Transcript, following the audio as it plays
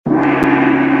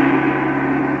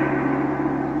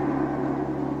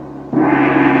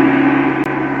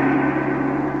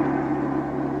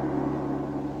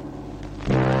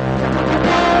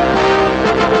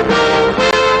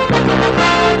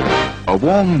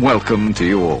warm welcome to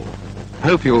you all.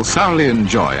 Hope you'll thoroughly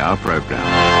enjoy our programme.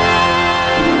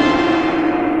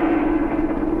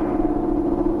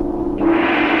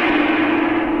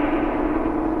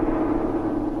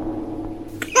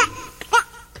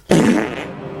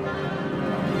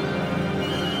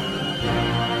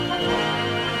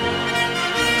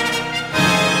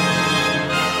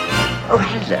 Oh,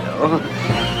 hello.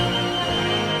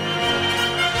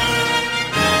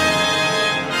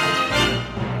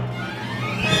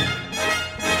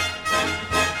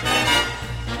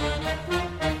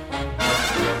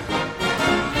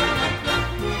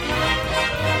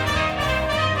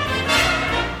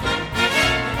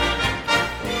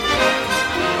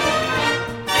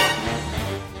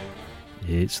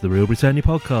 It's the Real Britannia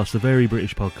podcast, a very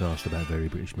British podcast about very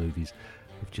British movies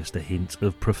with just a hint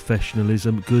of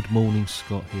professionalism. Good morning,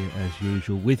 Scott here as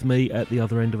usual. With me at the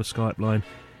other end of a Skype line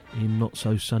in not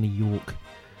so sunny York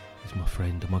is my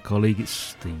friend and my colleague, it's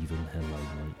Stephen. Hello,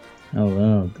 mate.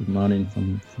 Hello, good morning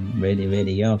from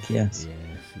really York, yes.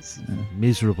 Yes, it's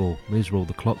miserable.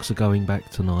 The clocks are going back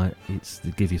tonight. It's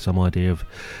to give you some idea of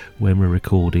when we're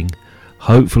recording.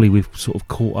 Hopefully we've sort of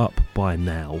caught up by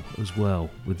now as well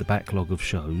with the backlog of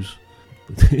shows.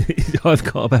 I've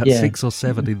got about 6 or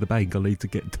 7 in the bank I need to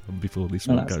get done before this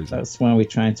one goes. That's why we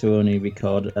try to only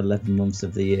record 11 months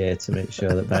of the year, to make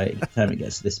sure that by the time it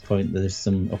gets to this point there's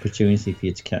some opportunity for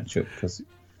you to catch up, because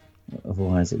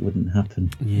otherwise it wouldn't happen.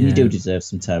 Yeah. You do deserve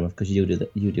some time off, because you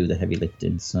do the heavy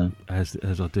lifting. So as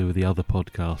I do with the other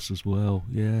podcasts as well.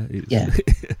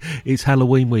 It's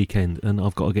Halloween weekend and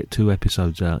I've got to get 2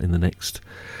 episodes out in the next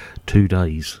 2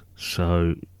 days.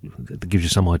 So that gives you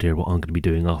some idea of what I'm going to be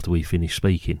doing after we finish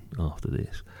speaking after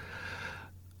this.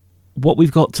 What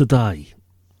we've got today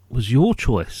was your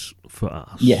choice for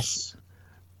us. Yes.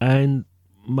 And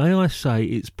may I say,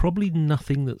 it's probably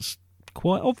nothing that's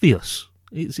quite obvious.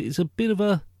 It's a bit of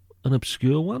an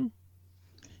obscure one.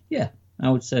 Yeah, I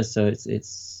would say so.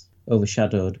 It's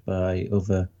overshadowed by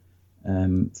other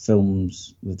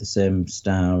films with the same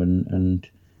star and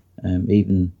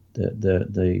even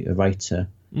the writer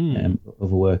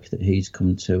of a work that he's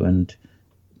come to, and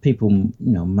people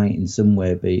might in some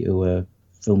way be, who are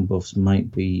film buffs, might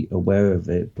be aware of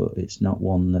it, but it's not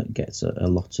one that gets a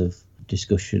lot of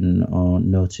discussion or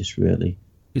notice really.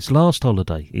 It's Last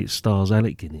Holiday. It stars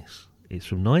Alec Guinness. It's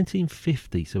from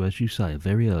 1950, so as you say, a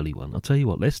very early one. I'll tell you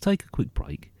what, let's take a quick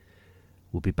break.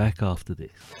 We'll be back after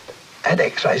this. Had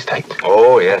X-rays taken?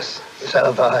 Oh, yes. So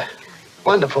have I.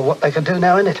 Wonderful what they can do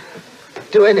now, isn't it?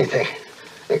 Do anything,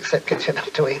 except get you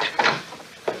enough to eat.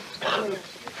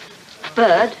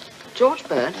 Bird? George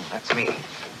Bird? That's me.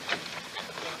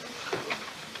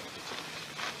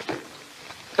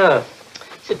 Ah,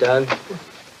 sit down.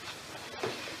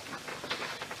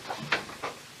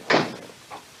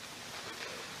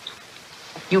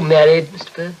 You married,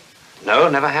 Mr. Bird? No,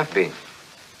 never have been.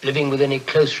 Living with any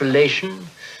close relation?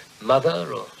 Mother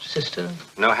or sister?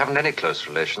 No, haven't any close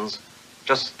relations.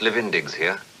 Just live-in digs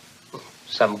here.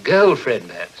 Some girlfriend,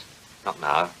 perhaps? Not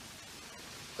now.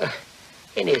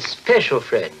 Any special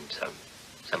friend?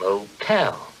 Some old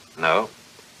pal? No.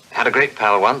 Had a great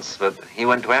pal once, but he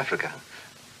went to Africa.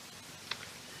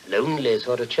 Lonely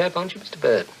sort of chap, aren't you, Mr.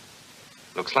 Bird?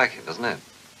 Looks like it, doesn't it?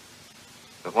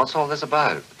 But what's all this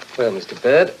about? Well, Mr.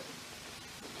 Bird,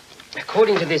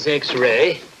 according to this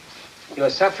X-ray, you are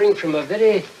suffering from a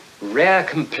very rare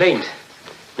complaint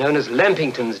known as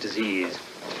Lampington's disease.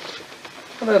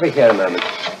 Come over here a moment.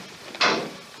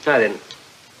 Now then,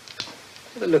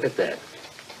 have a look at that.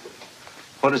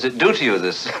 What does it do to you,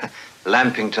 this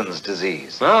Lampington's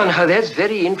disease? Oh, now that's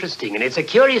very interesting, and it's a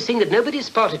curious thing that nobody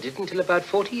spotted it until about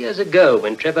 40 years ago,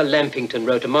 when Trevor Lampington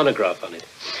wrote a monograph on it.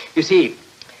 You see,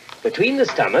 between the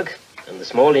stomach and the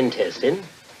small intestine,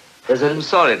 there's a... I'm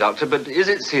sorry, Doctor, but is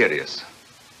it serious?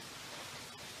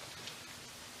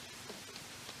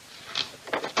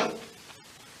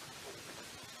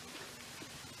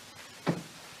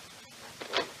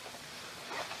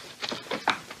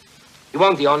 You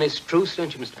want the honest truth,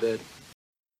 don't you, Mr. Bird?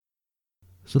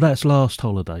 So that's Last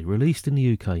Holiday, released in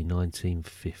the UK in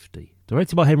 1950.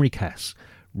 Directed by Henry Cass.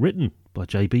 Written by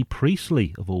J.B.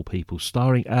 Priestley, of all people.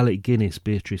 Starring Alec Guinness,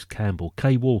 Beatrice Campbell,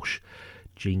 Kay Walsh,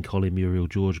 Jean Colin Muriel,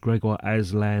 George Gregoire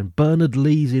Aslan, Bernard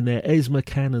Lee's in there, Esma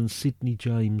Cannon, Sidney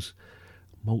James,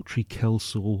 Moultrie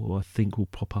Kelsall, who I think will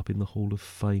pop up in the Hall of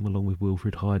Fame along with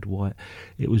Wilfred Hyde-White.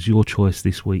 It was your choice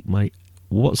this week, mate.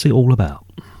 What's it all about?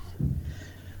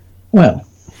 Well,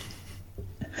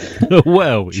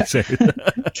 he said.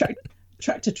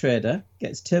 Tractor trader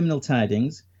gets terminal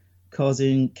tidings,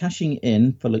 cashing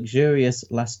in for luxurious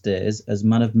last days as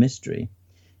man of mystery.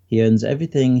 He earns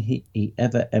everything he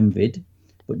ever envied,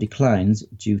 but declines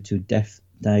due to death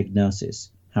diagnosis.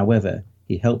 However,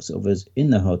 he helps others in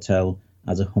the hotel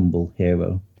as a humble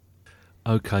hero.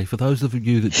 Okay, for those of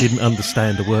you that didn't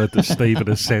understand a word that Stephen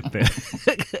has said there,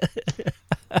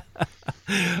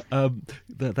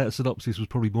 that synopsis was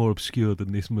probably more obscure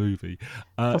than this movie.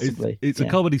 Possibly, it's a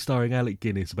comedy starring Alec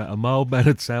Guinness about a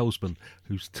mild-mannered salesman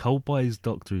who's told by his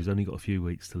doctor he's only got a few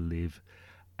weeks to live,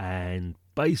 and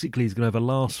basically he's going to have a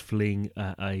last fling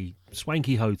at a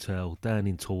swanky hotel down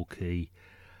in Torquay,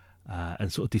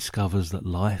 and sort of discovers that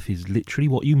life is literally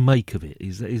what you make of it.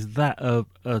 Is that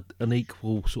an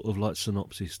equal sort of like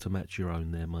synopsis to match your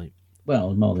own there, mate?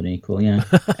 Well, more than equal, yeah.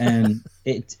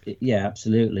 Yeah,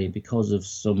 absolutely. Because of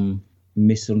some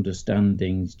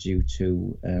misunderstandings due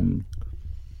to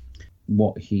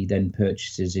what he then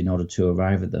purchases in order to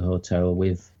arrive at the hotel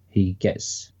with, he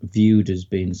gets viewed as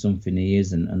being something he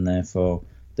isn't, and therefore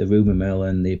the rumour mill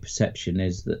and the perception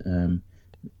is that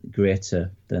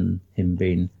greater than him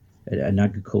being an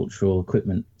agricultural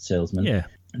equipment salesman. Yeah.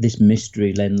 This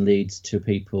mystery then leads to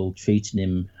people treating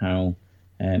him how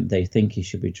they think he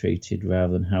should be treated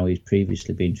rather than how he's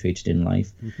previously been treated in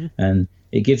life. Mm-hmm. And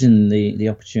it gives him the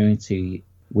opportunity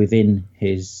within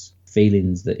his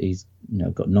feelings that he's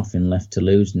got nothing left to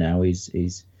lose now.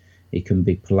 He can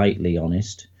be politely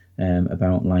honest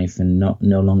about life and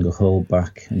no longer hold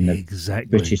back in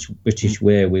the British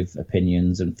way with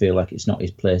opinions and feel like it's not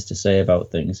his place to say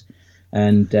about things.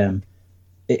 And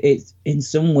it in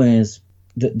some ways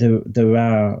there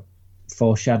are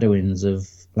foreshadowings of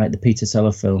like the Peter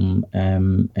Sellers film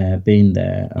being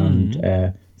there,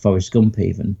 and Forrest Gump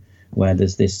even, where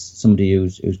there's somebody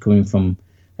who's coming from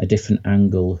a different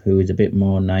angle, who is a bit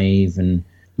more naive and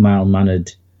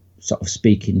mild-mannered, sort of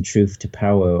speaking truth to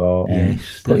power, or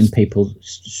putting people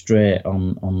straight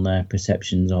on their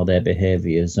perceptions or their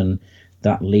behaviours, and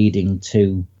that leading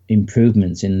to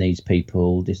improvements in these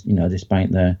people,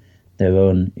 despite their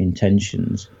own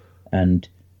intentions. And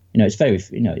it's very,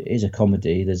 it is a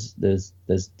comedy. There's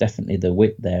definitely the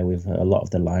wit there with a lot of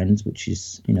the lines, which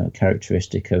is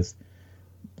characteristic of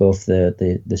both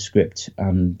the script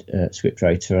and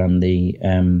scriptwriter and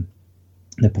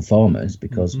the performers,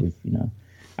 because we've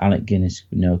Alec Guinness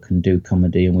can do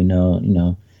comedy, and we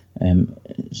know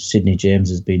Sidney James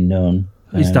has been known.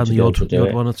 He's done the odd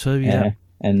one or two, yeah,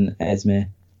 and Esme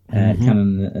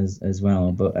Cannon as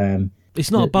well, but. It's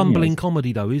not a bumbling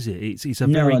comedy, though, is it? It's a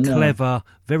very clever,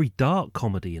 very dark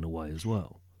comedy in a way as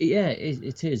well. Yeah,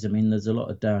 it is. I mean, there's a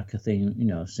lot of darker themes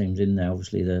in there.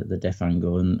 Obviously, the death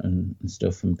angle and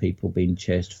stuff, and people being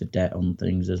chased for debt on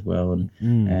things as well,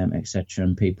 and etc.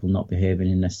 And people not behaving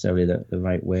in necessarily the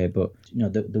right way. But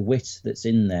the wit that's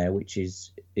in there, which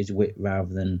is wit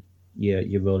rather than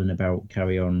you're rolling about,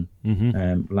 carry on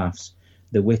laughs.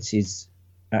 The wit is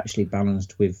actually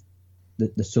balanced with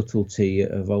the subtlety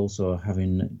of also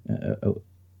having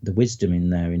the wisdom in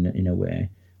there in a way,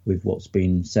 with what's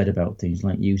been said about things.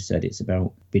 Like you said, it's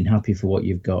about being happy for what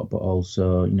you've got, but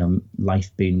also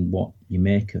life being what you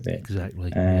make of it.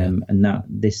 Exactly. And that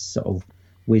this sort of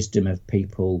wisdom of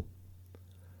people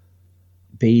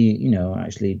be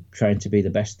actually trying to be the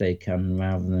best they can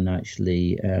rather than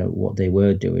actually what they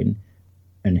were doing,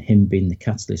 and him being the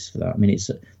catalyst for that. I mean,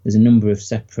 there's a number of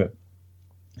separate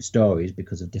stories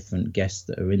because of different guests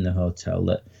that are in the hotel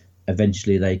that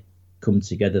eventually they come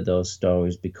together, those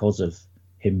stories, because of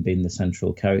him being the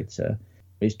central character.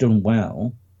 It's done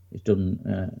well. It's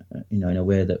done in a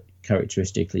way that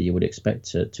characteristically you would expect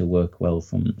to work well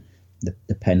from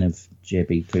the pen of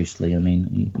J.B. Priestley. I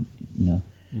mean,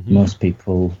 most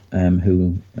people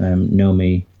who know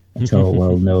me at all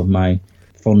well know of my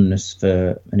fondness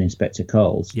for An Inspector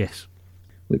Calls. Yes,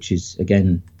 which is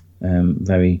again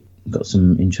very got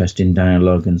some interesting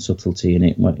dialogue and subtlety in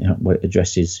it, what it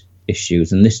addresses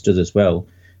issues, and this does as well.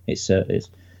 It's a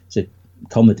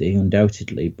comedy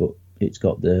undoubtedly, but it's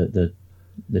got the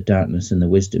darkness and the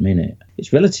wisdom in it.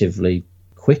 It's relatively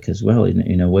quick as well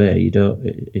in a way.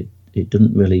 It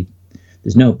doesn't really,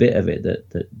 there's no bit of it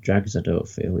that drags. I don't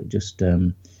feel it just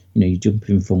you're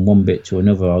jumping from one bit to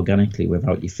another organically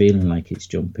without you feeling like it's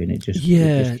jumping. It just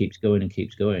keeps going and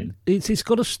keeps going. It's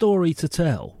got a story to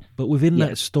tell, but within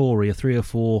that story are 3 or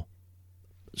 4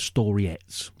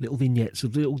 storiettes, little vignettes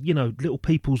of little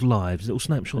people's lives, little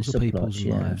snapshots of people's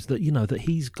lives that that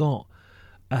he's got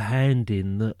a hand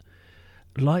in. That,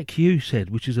 like you said,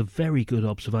 which is a very good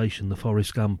observation, the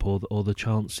Forrest Gump or the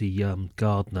Chauncey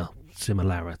Gardner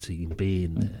similarity in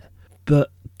being there,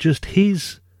 but just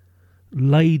his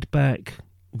laid back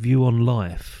view on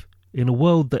life in a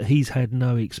world that he's had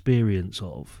no experience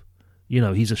of. You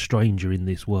know, he's a stranger in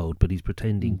this world, but he's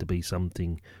pretending to be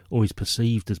something, or he's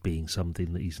perceived as being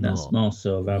something that he's That's not. more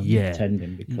so rather than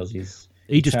pretending, because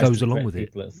he just tries goes to along correct with it.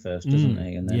 people at first, doesn't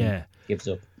he? And then gives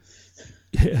up.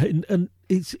 And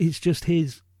it's just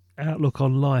his outlook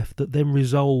on life that then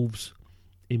resolves,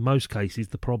 in most cases,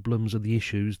 the problems and the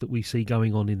issues that we see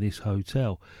going on in this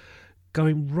hotel.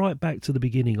 Going right back to the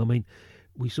beginning, I mean,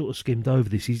 we sort of skimmed over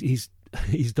this.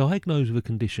 He's diagnosed with a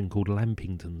condition called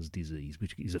Lampington's disease,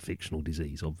 which is a fictional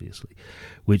disease, obviously,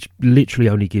 which literally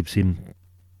only gives him,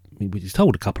 he's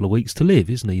told, a couple of weeks to live,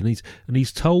 isn't he? And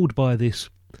he's told by this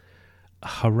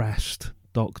harassed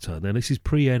doctor. Now, this is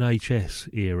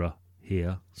pre-NHS era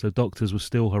here, so doctors were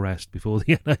still harassed before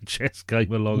the NHS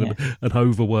came along and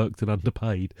overworked and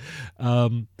underpaid.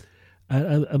 And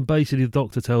basically the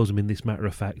doctor tells him in this matter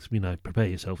of fact, prepare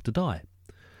yourself to die.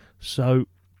 So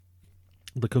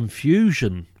the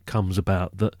confusion comes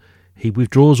about that he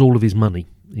withdraws all of his money,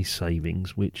 his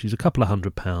savings, which is a couple of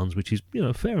 £100, which is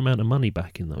a fair amount of money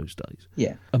back in those days.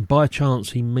 Yeah. And by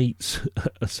chance he meets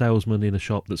a salesman in a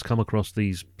shop that's come across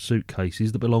these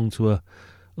suitcases that belong to a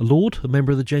lord, a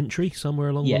member of the gentry, somewhere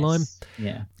along the line.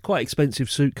 Yeah. Quite expensive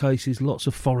suitcases, lots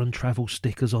of foreign travel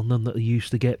stickers on them that they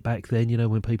used to get back then.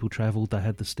 When people travelled, they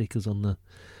had the stickers on the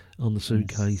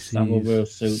suitcases. Savile Row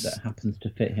suit that happens to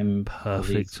fit him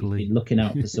perfectly. He's looking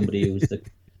out for somebody who's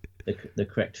the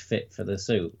correct fit for the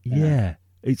suit. Yeah,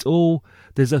 it's all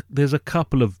there's a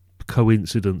couple of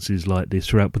coincidences like this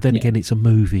throughout, but then again, it's a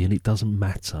movie and it doesn't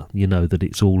matter. That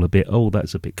it's all a bit.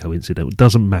 That's a bit coincidental. It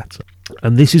doesn't matter.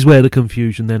 And this is where the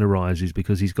confusion then arises,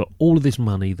 because he's got all of this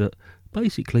money that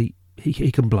basically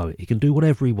he can blow it. He can do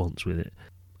whatever he wants with it.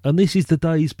 And this is the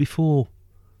days before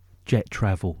jet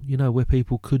travel, where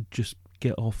people could just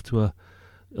get off to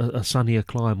a sunnier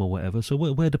clime or whatever. So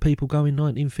where do people go in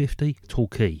 1950?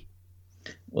 Torquay.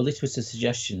 Well, this was a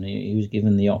suggestion. He was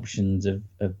given the options of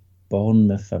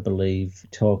Bournemouth, I believe,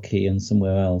 Torquay, and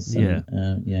somewhere else.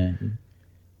 And,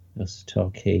 that's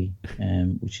Torquay,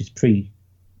 which is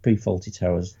pre-Fawlty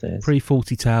Towers days.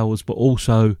 Pre-Fawlty Towers, but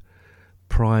also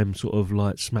prime sort of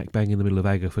like smack bang in the middle of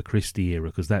Agatha Christie era,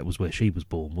 because that was where she was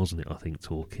born, wasn't it? I think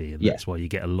Torquay, and that's why you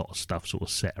get a lot of stuff sort of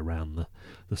set around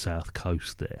the south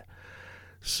coast there.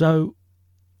 So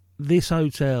this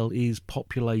hotel is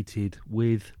populated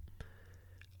with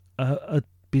a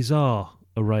bizarre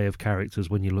array of characters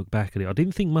when you look back at it. I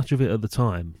didn't think much of it at the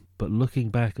time, but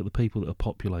looking back at the people that are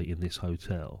populating this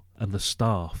hotel and the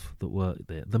staff that work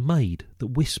there, the maid that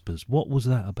whispers, what was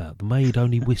that about? The maid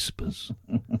only whispers.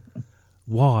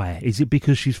 Why? Is it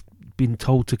because she's been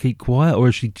told to keep quiet, or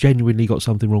has she genuinely got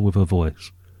something wrong with her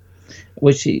voice?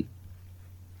 Well,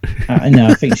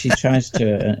 I think she tries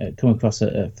to come across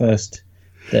at first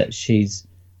that she's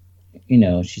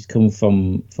come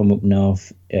from up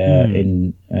north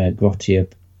in grottier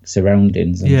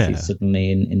surroundings, and she's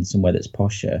suddenly in somewhere that's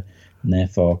posher, and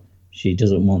therefore she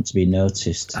doesn't want to be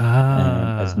noticed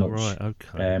as much. Right,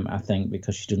 okay. I think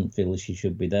because she doesn't feel she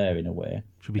should be there in a way.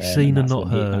 Should be seen and not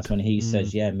heard. That's when he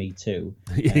says, "Yeah, me too,"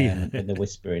 with the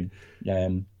whispering.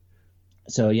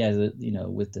 So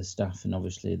with the staff and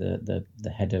obviously the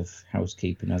head of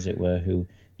housekeeping, as it were, who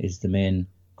is the main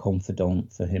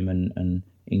confidant for him and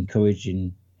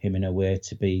encouraging him in a way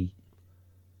to be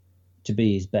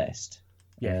his best.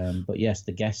 Yes. But yes,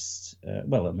 the guests.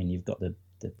 You've got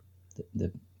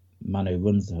the man who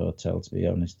runs the hotel. To be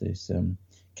honest, this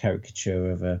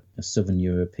caricature of a Southern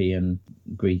European,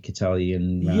 Greek,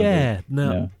 Italian.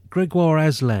 Gregoire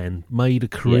Aslan made a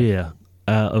career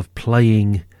out of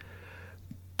playing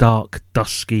dark,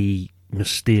 dusky,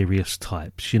 mysterious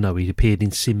types. He appeared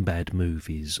in Sinbad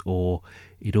movies, or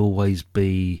he'd always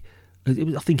be. I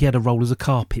think he had a role as a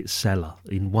carpet seller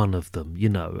in one of them.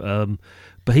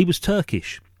 But he was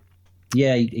Turkish.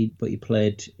 Yeah, but he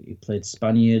played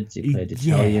Spaniards, he played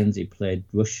Italians, he played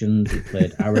Russians, he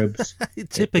played Arabs.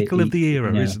 Typical of the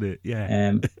era, isn't it?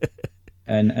 Yeah.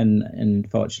 And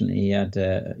unfortunately, he had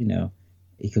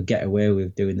he could get away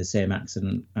with doing the same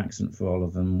accent for all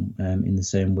of them in the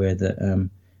same way that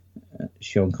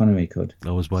Sean Connery could.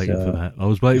 I was waiting for that. I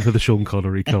was waiting for the Sean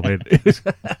Connery comment.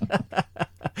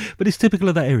 But it's typical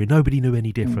of that era. Nobody knew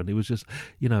any different. It was just,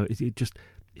 it just.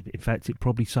 In fact, it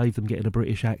probably saved them getting a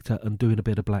British actor and doing a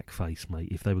bit of blackface, mate.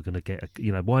 If they were going to get,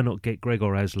 why not get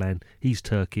Gregoire Aslan? He's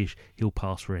Turkish. He'll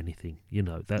pass for anything.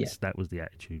 That was the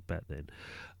attitude back then.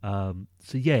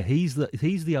 He's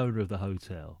the owner of the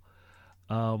hotel.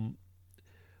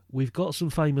 We've got some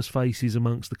famous faces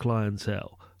amongst the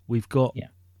clientele. We've got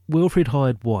Wilfrid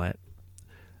Hyde-White.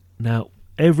 Now,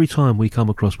 every time we come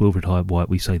across Wilfrid Hyde-White,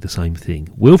 we say the same thing.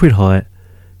 Wilfrid Hyde,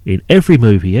 in every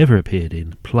movie he ever appeared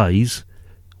in, plays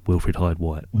Wilfrid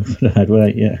Hyde-White. Wilfrid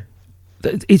Hyde-White, yeah.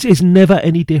 It's never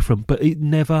any different, but it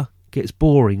never gets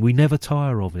boring. We never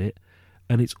tire of it,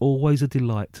 and it's always a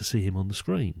delight to see him on the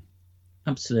screen.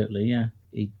 Absolutely, yeah.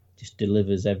 He just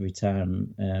delivers every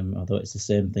time, although it's the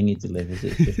same thing he delivers.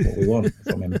 It's just what we want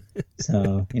from him.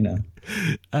 So,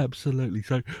 Absolutely.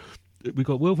 So we've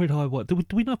got Wilfred Hyde-White. Do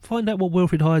we not find out what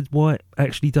Wilfred Hyde-White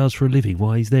actually does for a living,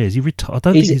 why he's there? Is he retired? I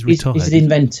don't think he's retired. He's an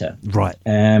inventor. Right.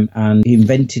 And he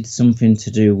invented something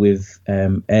to do with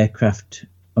aircraft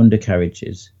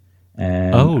undercarriages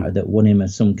that won him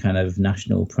some kind of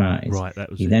national prize. Right, that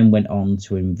was He then went on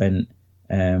to invent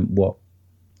what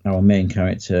our main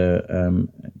character,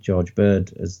 George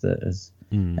Bird,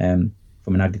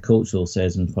 from an agricultural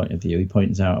salesman point of view, he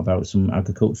points out about some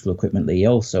agricultural equipment that he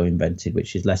also invented,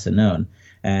 which is lesser known.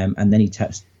 And then he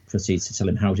proceeds to tell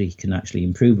him how he can actually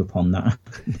improve upon that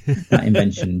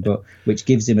invention, but which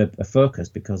gives him a focus,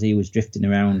 because he was drifting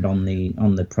around on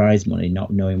the prize money,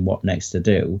 not knowing what next to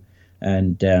do.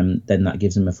 And then that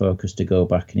gives him a focus to go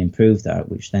back and improve that,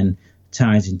 which then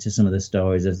ties into some of the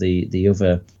stories of the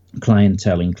other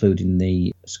clientele, including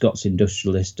the Scots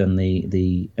industrialist and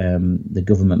the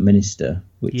government minister,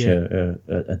 which are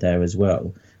there as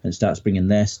well, and starts bringing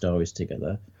their stories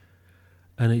together.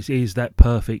 And it is that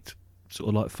perfect sort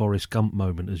of like Forrest Gump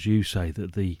moment, as you say,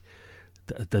 that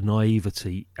the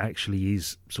naivety actually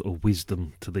is sort of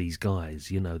wisdom to these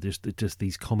guys. Just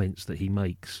these comments that he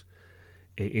makes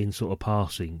in sort of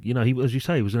passing. He, as you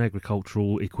say, he was an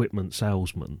agricultural equipment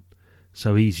salesman.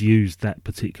 So he's used that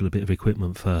particular bit of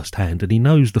equipment firsthand, and he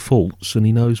knows the faults, and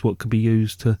he knows what can be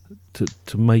used to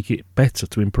make it better,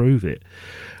 to improve it.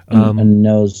 And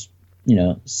knows,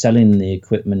 selling the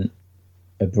equipment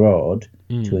abroad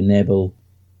to enable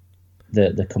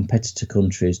the competitor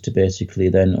countries to basically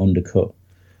then undercut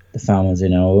the farmers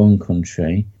in our own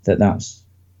country. That's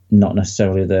not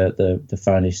necessarily the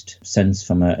finest sense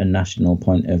from a national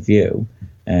point of view,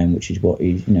 which is what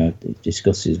he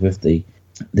discusses with the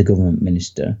government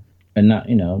minister, and that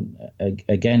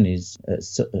again is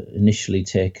initially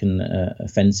taken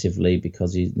offensively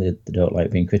because they don't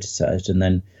like being criticised, and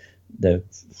then they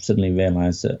suddenly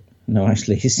realise that no,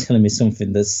 actually he's telling me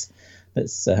something that's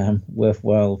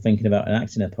worthwhile thinking about and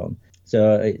acting upon.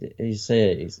 So you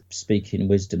say it's speaking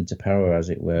wisdom to power, as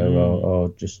it were, or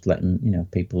just letting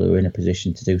people who are in a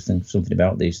position to do something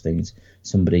about these things,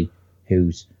 somebody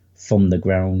who's from the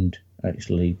ground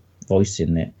actually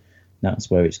voicing it.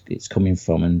 That's where it's coming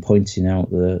from, and pointing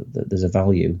out that there's a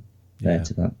value there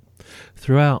to that.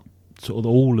 Throughout sort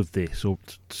of all of this, or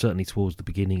certainly towards the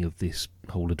beginning of this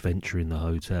whole adventure in the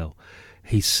hotel,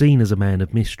 he's seen as a man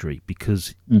of mystery,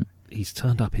 because he's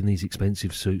turned up in these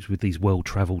expensive suits with these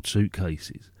well-travelled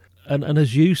suitcases. And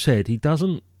as you said, he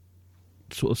doesn't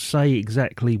sort of say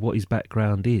exactly what his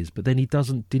background is, but then he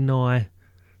doesn't deny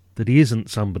that he isn't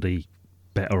somebody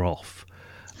better off.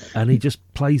 And he just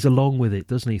plays along with it,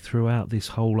 doesn't he, throughout this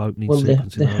whole opening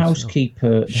sequence? The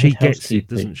housekeeper, she gets it,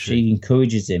 doesn't she? She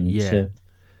encourages him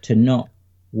to not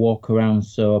walk around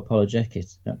so apologetic.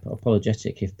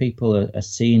 If people are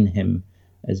seeing him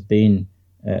as being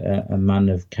a man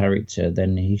of character,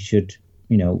 then he should,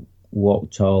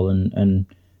 walk tall and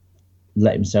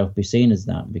let himself be seen as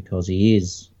that, because he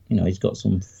is, he's got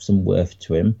some worth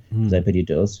to him, as everybody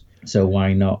does. So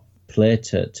why not play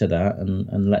to that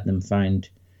and let them find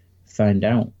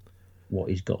out what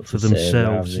he's got for to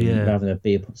themselves, say, rather than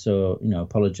be so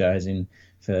apologising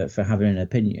for having an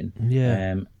opinion.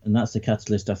 And that's the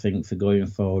catalyst, I think, for going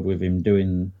forward with him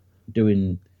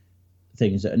doing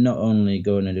things that are not only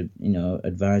going and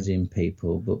advising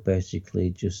people, but basically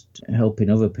just helping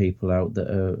other people out that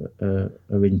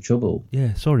are in trouble.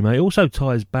 Yeah, sorry, mate. It also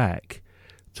ties back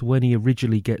to when he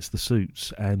originally gets the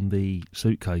suits and the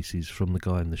suitcases from the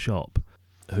guy in the shop,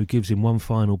 who gives him one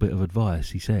final bit of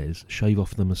advice. He says, shave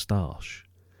off the moustache.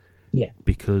 Yeah.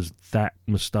 Because that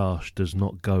moustache does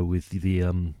not go with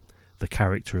the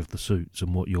character of the suits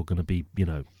and what you're going to be,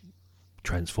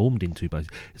 transformed into.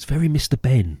 Basically. It's very Mr.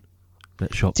 Ben,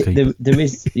 that shopkeeper. There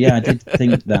is, I did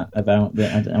think that about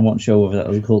I wasn't sure whether that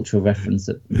was a cultural reference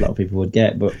that a lot of people would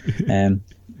get, but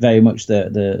very much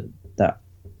that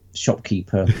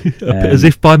shopkeeper. As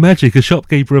if by magic, a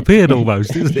shopkeeper appeared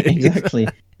almost, isn't it? Exactly.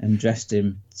 And dressed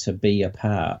him to be a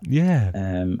part,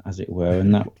 as it were,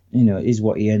 and that is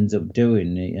what he ends up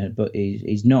doing. But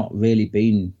he's not really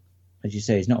being, as you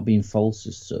say, he's not being false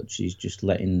as such. He's just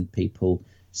letting people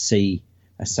see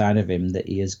a side of him that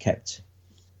he has kept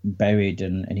buried,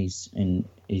 and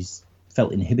he's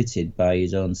felt inhibited by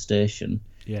his own station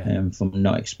from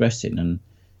not expressing, and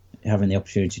having the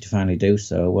opportunity to finally do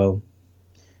so. Well,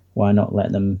 why not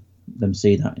let them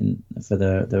see that for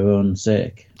their own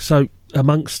sake? So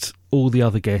amongst all the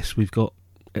other guests, we've got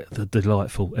the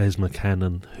delightful Esma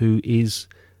Cannon, who is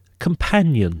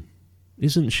companion,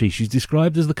 isn't she? She's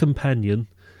described as the companion.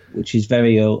 Which is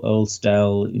very old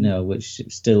style, which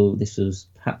still, this was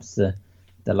perhaps the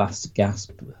last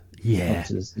gasp. Yeah.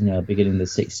 Beginning of the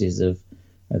 60s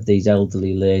of these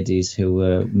elderly ladies who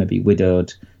were maybe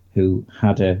widowed, who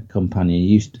had a companion.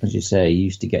 Used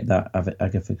to get that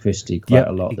Agatha Christie quite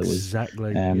a lot.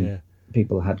 Exactly.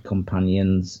 People had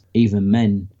companions, even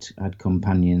men had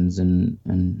companions,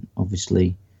 and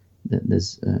obviously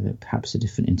there's perhaps a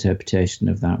different interpretation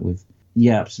of that.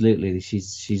 Absolutely,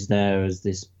 she's there as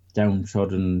this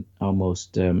downtrodden,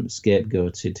 almost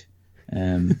scapegoated,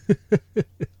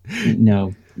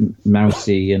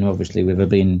 mousy, and obviously with her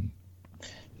being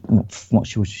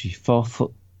what was she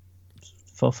 4'8"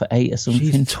 or something.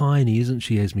 She's tiny, isn't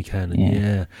she, Esme Cannon?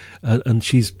 Yeah. And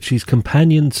she's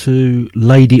companion to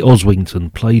Lady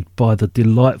Oswington, played by the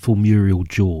delightful Muriel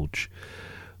George,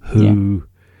 who,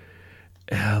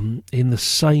 in the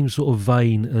same sort of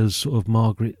vein as sort of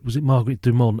Margaret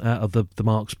Dumont out of the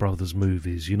Marx Brothers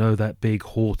movies, that big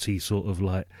haughty sort of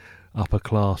like upper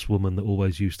class woman that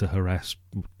always used to harass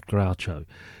Groucho.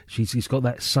 She's got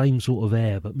that same sort of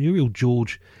air, but Muriel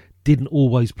George didn't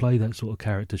always play that sort of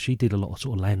character. She did a lot of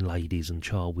sort of landladies and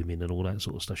charwomen and all that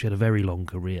sort of stuff. She had a very long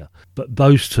career. But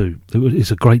those two,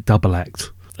 it's a great double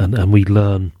act, and we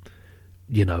learn,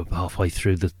 halfway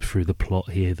through the plot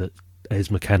here that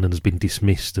Esma Cannon has been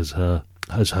dismissed as her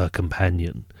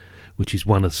companion, which is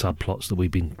one of the subplots that we've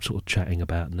been sort of chatting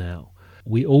about now.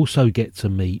 We also get to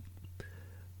meet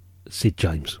Sid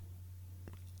James.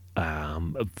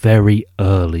 A very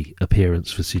early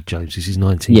appearance for Sid James. This is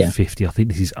 1950. I think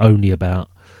this is only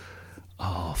about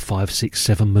 5, 6,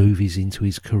 7 movies into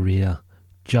his career.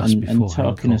 Before and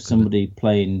talking of somebody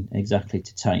playing exactly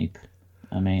to type,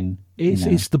 I mean,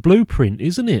 it's the blueprint,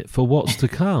 isn't it, for what's to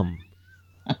come?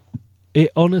 It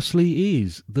honestly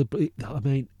is.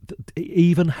 It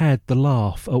even had the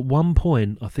laugh at one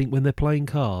point. I think when they're playing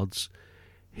cards,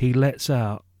 he lets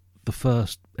out the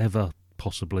first ever,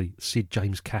 possibly, Sid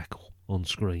James cackle on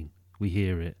screen. We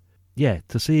hear it. Yeah,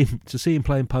 to see him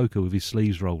playing poker with his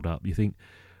sleeves rolled up, you think,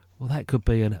 well, that could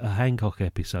be a Hancock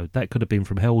episode. That could have been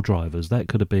from Hell Drivers. That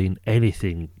could have been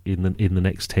anything in the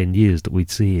next 10 years that we'd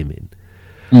see him in.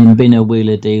 And being a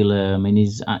wheeler dealer, I mean,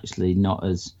 he's actually not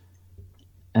as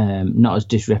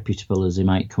disreputable as he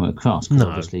might come across. No,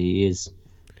 obviously he is.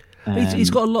 He's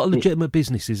got a lot of legitimate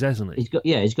businesses, hasn't he?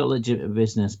 He's got legitimate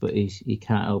business, but he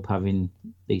can't help having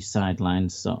these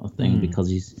sidelines sort of thing because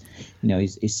he's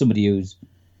somebody who's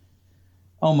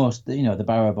almost the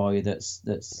barrow boy that's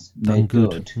made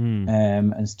good,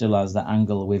 and still has that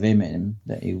angle within him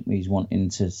that he's wanting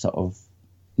to sort of.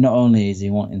 Not only is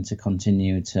he wanting to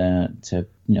continue to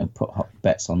put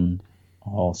bets on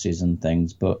horses and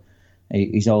things, but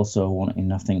he's also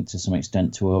wanting, I think, to some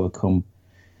extent, to overcome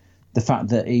the fact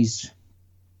that he's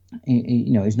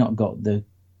not got the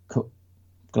cut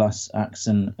glass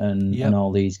accent and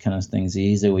all these kind of things.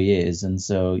 He is who he is, and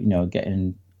so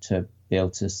getting to be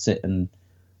able to sit and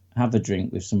have a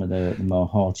drink with some of the more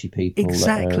haughty people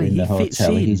that are in the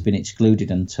hotel. He's been excluded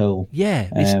until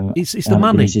it's the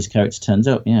money. His character turns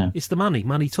up. Yeah, it's the money.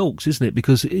 Money talks, isn't it?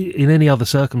 Because in any other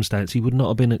circumstance, he would not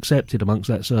have been accepted amongst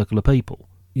that circle of people.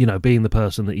 Being the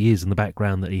person that he is and the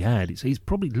background that he had, he's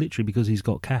probably literally because he's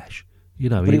got cash.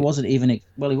 But he wasn't even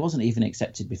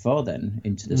accepted before then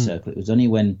into the circle. It was only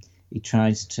when he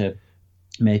tries to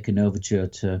make an overture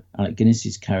to Alec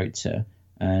Guinness's character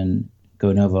and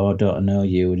going over, "Oh, don't I know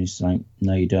you?" And he's like,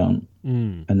 "No, you don't."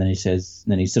 And then he says,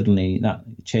 he suddenly that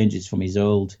changes from his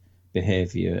old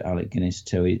behaviour, Alec Guinness,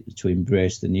 to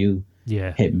embrace the new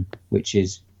him, which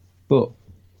is, but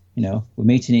we're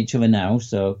meeting each other now,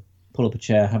 so pull up a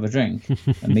chair, have a drink,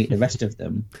 and meet the rest of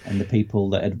them and the people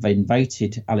that had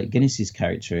invited Alec Guinness's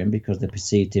character in because they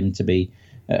perceived him to be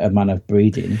a man of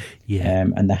breeding,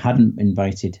 and they hadn't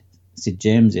invited Sid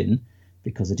James in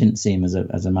because they didn't see him as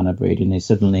a man of breeding. He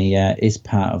suddenly is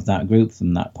part of that group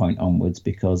from that point onwards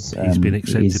because he's been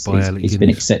accepted by Alec Guinness. He's been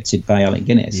accepted by Alec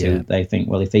Guinness, who they think,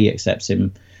 well, if he accepts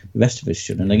him, the rest of us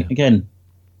should. And again,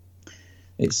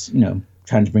 it's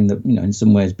trying to bring in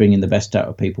some ways bringing the best out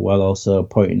of people while also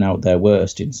pointing out their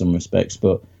worst in some respects.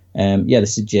 But the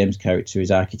Sid James character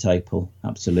is archetypal,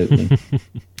 absolutely.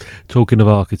 Talking of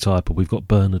archetypal, we've got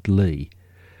Bernard Lee,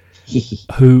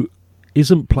 who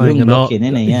isn't playing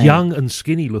young and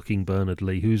skinny looking Bernard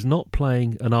Lee, who's not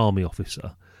playing an army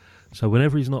officer. So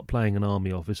whenever he's not playing an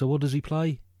army officer, what does he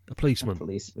play? A policeman.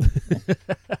 Police.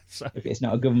 So, It's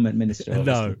not a government minister.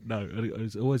 no, obviously.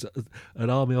 it's always an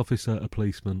army officer, a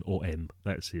policeman, or M.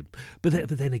 That's him. But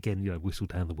then again, whistle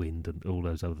down the wind and all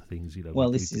those other things.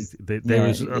 Well, there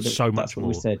is so much that's what more.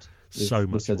 we said. So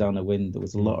much Whistle down the wind. There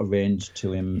was a lot of range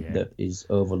to him that is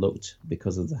overlooked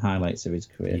because of the highlights of his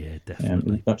career. Yeah,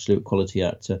 definitely. Absolute quality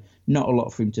actor. Not a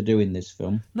lot for him to do in this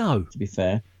film. No, to be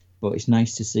fair, but it's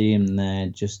nice to see him there,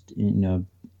 just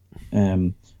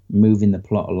moving the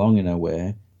plot along in a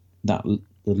way that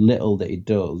the little that he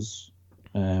does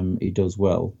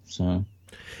well. So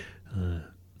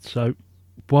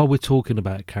while we're talking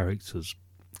about characters,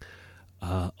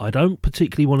 I don't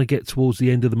particularly want to get towards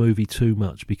the end of the movie too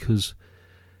much because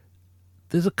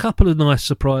there's a couple of nice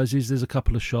surprises, there's a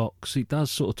couple of shocks. It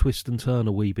does sort of twist and turn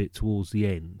a wee bit towards the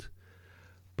end.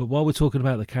 But while we're talking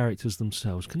about the characters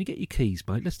themselves, can you get your keys,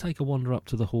 mate? Let's take a wander up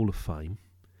to the Hall of Fame.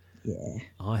 Yeah.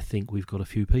 I think we've got a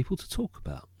few people to talk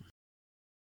about.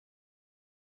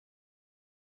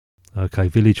 Okay,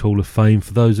 Village Hall of Fame.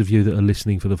 For those of you that are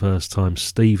listening for the first time,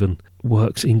 Stephen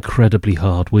works incredibly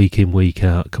hard week in, week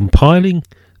out, compiling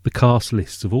the cast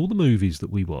lists of all the movies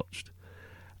that we watched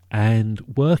and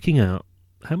working out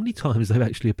how many times they've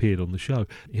actually appeared on the show.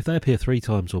 If they appear 3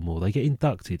 times or more, they get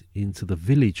inducted into the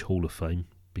Village Hall of Fame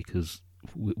because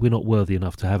we're not worthy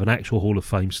enough to have an actual Hall of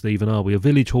Fame, Stephen, are we? A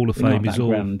Village Hall of Fame is all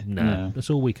grand. No. That's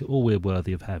all we're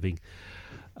worthy of having.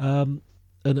 And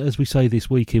as we say this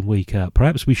week in, week out,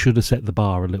 perhaps we should have set the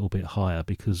bar a little bit higher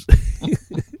because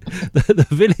the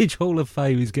Village Hall of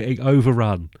Fame is getting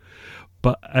overrun.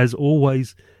 But as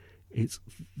always, it's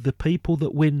the people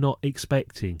that we're not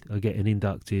expecting are getting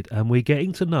inducted, and we're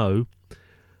getting to know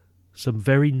some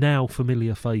very now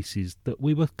familiar faces that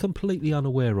we were completely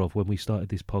unaware of when we started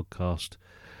this podcast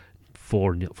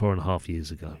 4.5 years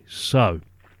ago. So,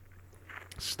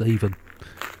 Stephen,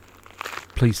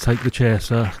 please take the chair,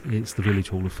 sir. It's the Village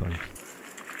Hall of Fame.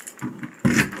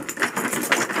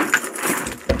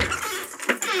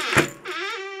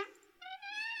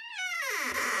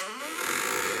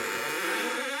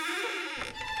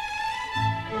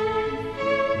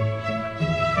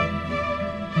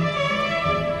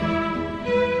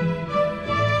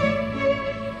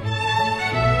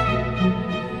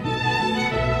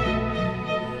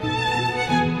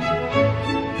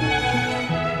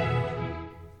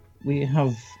 We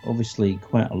have obviously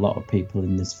quite a lot of people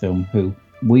in this film who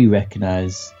we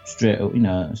recognise straight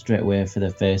away for their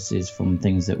faces from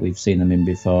things that we've seen them in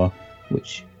before,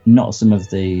 which not some of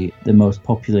the most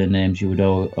popular names you would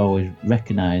always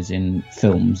recognise in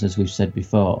films, as we've said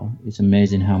before. It's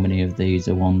amazing how many of these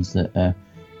are ones that are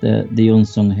the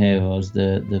unsung heroes,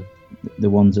 the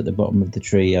ones at the bottom of the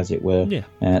tree, as it were,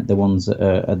 the ones that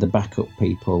are the backup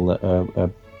people that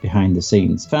are behind the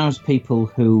scenes. As far as people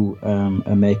who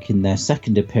are making their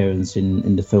second appearance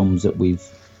in the films that we've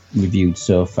reviewed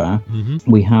so far,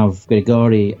 we have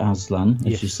Grigory Aslan,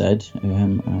 as you said,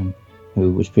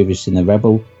 who was previously in The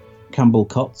Rebel, Campbell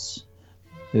Kotz,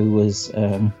 who was...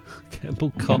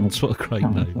 Campbell Kotz, what a great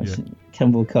name.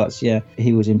 Campbell Kotz,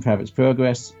 he was in Private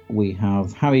Progress. We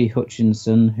have Harry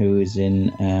Hutchinson, who is in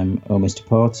Oh Mr.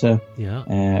 Porter.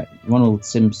 Ronald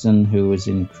Simpson, who was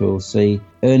in Cruel Sea.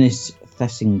 Ernest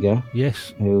Thesiger,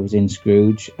 who was in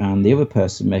Scrooge, and the other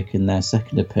person making their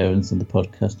second appearance on the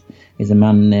podcast is a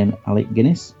man named Alec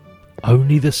Guinness.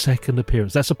 Only the second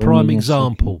appearance. That's a prime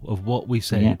example of what we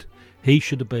said. He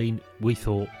should have been, we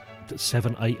thought,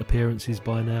 7-8 appearances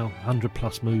by now, 100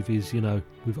 plus movies.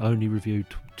 We've only reviewed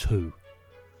 2.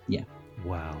 Yeah.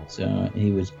 Wow. So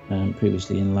he was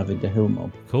previously in La Vie de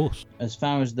Hilmob. Of course. As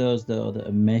far as those, though, that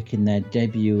are making their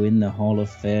debut in the Hall of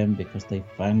Fame because they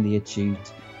finally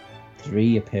achieved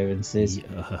 3 appearances,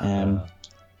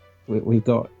 we've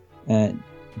got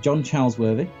John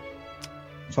Charlesworth.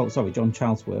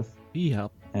 Yeah.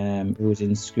 Who was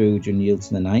in Scrooge and Yield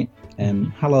to the Night.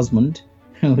 Hal Osmond,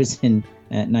 who was in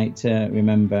Night to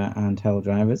Remember and Hell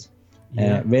Drivers.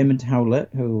 Raymond Howlett,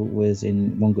 who was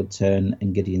in One Good Turn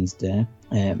and Gideon's Day.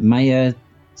 Maya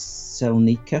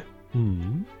Selnica,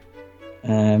 who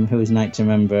was Night to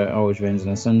Remember, Always Rains on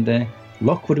a Sunday.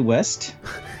 Lockwood West.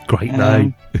 Great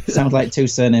name. Sounds like 2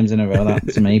 surnames in a row, that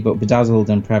to me, but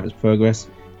Bedazzled and Private Progress.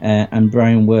 And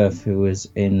Brian Worth, who was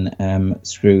in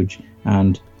Scrooge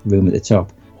and Room at the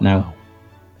Top. Now,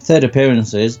 3rd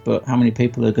appearances, but how many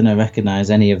people are going to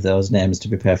recognise any of those names, to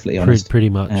be perfectly honest? Pretty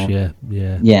much,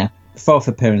 yeah. 4th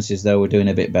appearances, though, we're doing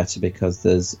a bit better because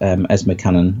there's Esma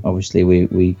Cannon. Obviously,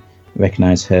 we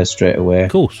recognise her straight away.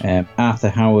 Of course. Arthur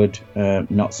Howard,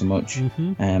 not so much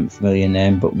familiar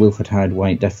name, but Wilfred Hyde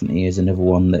White definitely is another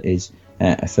one that is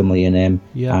a familiar name.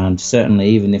 And certainly,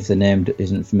 even if the name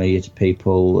isn't familiar to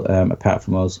people, apart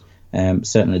from us,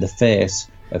 certainly the face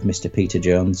of Mr. Peter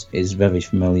Jones is very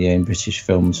familiar in British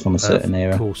films from a certain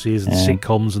era. Of course, he is in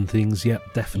sitcoms and things.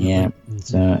 Yep, definitely. Yeah,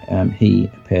 so he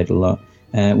appeared a lot.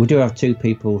 We do have two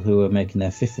people who are making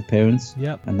their fifth appearance.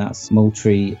 Yep. And that's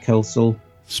Moultrie Kelsall.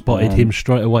 Spotted him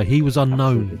straight away. He was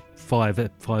unknown absolutely.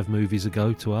 five movies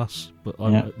ago to us, but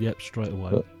straight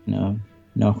away. But,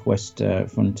 Northwest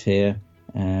Frontier,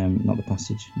 not The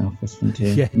Passage, Northwest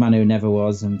Frontier. Yeah. Man Who Never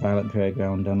Was and Violet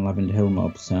Playground and Lavender Hill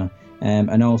Mob. So,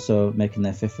 and also making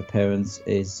their fifth appearance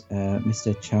is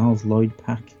Mr. Charles Lloyd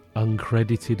Pack.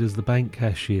 Uncredited as the bank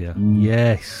cashier.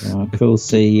 Yes. Cruel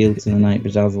Sea, Yield to the Night,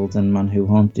 Bedazzled and Man Who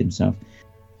Haunted Himself.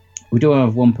 We do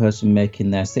have one person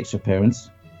making their sixth appearance,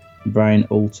 Brian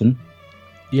Alton.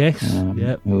 Yes.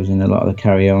 Who was in a lot of the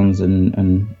Carry-Ons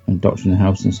and Doctor in the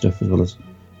House and stuff, as well as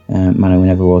Man Who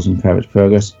Never Was and Private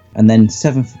Progress. And then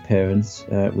seventh appearance,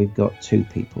 we've got two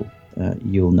people.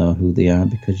 You'll know who they are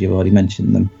because you've already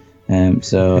mentioned them.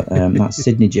 That's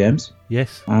Sidney James.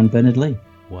 Yes. And Bernard Lee.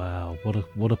 Wow,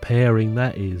 what a pairing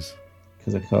that is.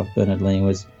 Because of course Bernard Lee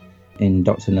was in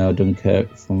Dr. No,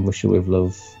 Dunkirk, From Russia With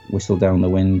Love, Whistle Down the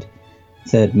Wind,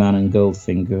 Third Man and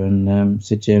Goldfinger, and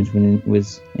Sid James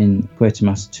was in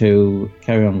Quatermass 2,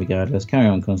 Carry On Regardless, Carry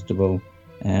On Constable,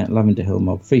 Lavender Hill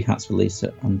Mob, Three Hats for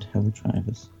Lisa, and Hell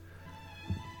Drivers.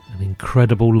 An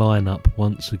incredible lineup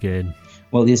once again.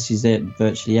 Well, this is it.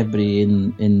 Virtually everybody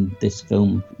in this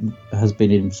film has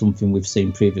been in something we've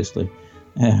seen previously,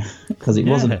 because it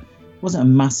wasn't a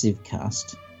massive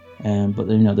cast, but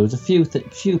there was a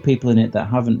few people in it that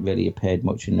haven't really appeared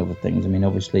much in other things. I mean,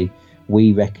 obviously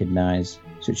we recognise,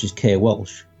 such as Kay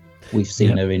Walsh. We've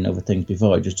seen her in other things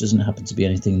before. It just doesn't happen to be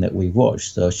anything that we've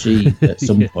watched. So she, at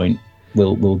some point,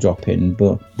 will drop in.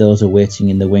 But those are waiting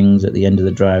in the wings at the end of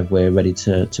the driveway, ready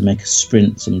to make a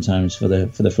sprint sometimes for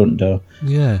the front door.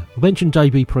 Yeah, I mentioned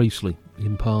J.B. Priestley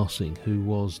in passing, who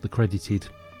was the credited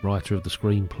writer of the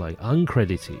screenplay.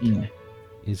 Uncredited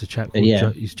is a chap called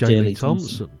J.Lee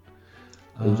Thompson,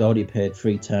 who's already appeared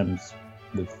 3 times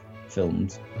with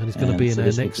films, and he's going to be in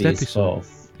our next episode.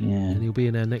 Yeah, and he'll be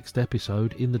in our next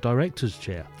episode in the director's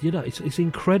chair. It's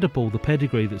incredible the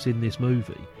pedigree that's in this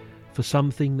movie for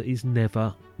something that is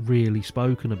never really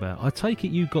spoken about. I take it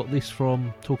you got this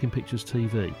from Talking Pictures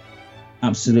TV.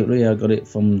 Absolutely, I got it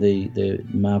from the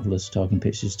marvellous Talking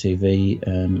Pictures TV.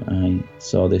 I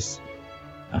saw this,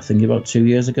 I think, about 2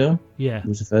 years ago. Yeah, it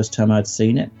was the first time I'd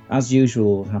seen it. As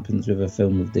usual happens with a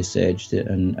film of this age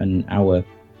and our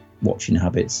watching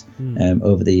habits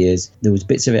over the years, there was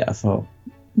bits of it I thought,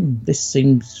 this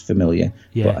seems familiar,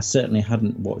 but I certainly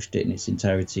hadn't watched it in its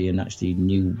entirety and actually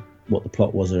knew what the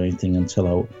plot was or anything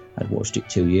until I'd watched it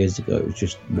 2 years ago. It was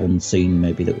just one scene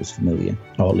maybe that was familiar,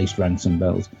 or at least rang some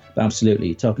bells. But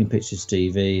absolutely, Talking Pictures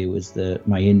TV was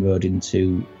my inroad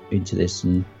into this,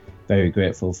 and very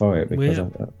grateful for it, because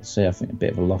I think a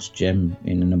bit of a lost gem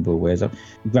in a number of ways.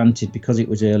 Granted, because it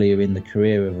was earlier in the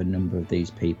career of a number of these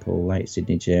people, like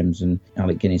Sidney James and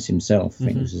Alec Guinness himself, I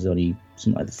think this is only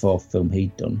something like the 4th film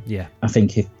he'd done. Yeah, I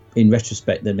think if in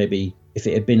retrospect, then maybe if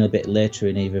it had been a bit later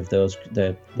in either of those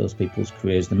people's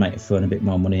careers, they might have thrown a bit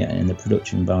more money at it, and the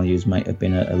production values might have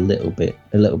been a little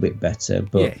bit better.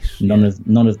 But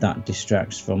none of that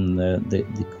distracts from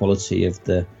the quality of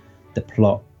the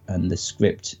plot and the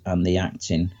script and the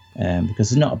acting, because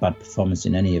there's not a bad performance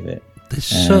in any of it. There's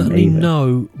certainly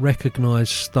no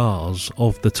recognised stars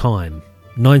of the time.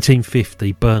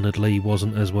 1950, Bernard Lee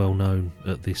wasn't as well known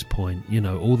at this point.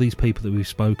 All these people that we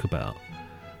spoke about,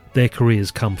 their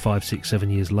careers come 5, 6, 7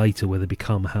 years later where they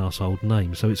become household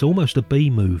names. So it's almost a B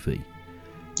movie,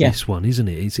 this one, isn't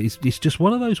it? It's just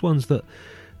one of those ones that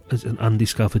is an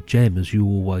undiscovered gem, as you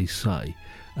always say.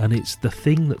 And it's the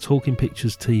thing that Talking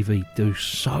Pictures TV do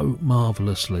so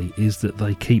marvellously, is that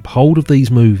they keep hold of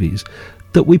these movies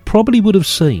that we probably would have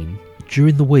seen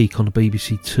during the week on the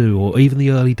BBC 2, or even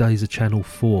the early days of Channel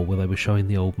 4 where they were showing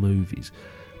the old movies.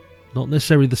 Not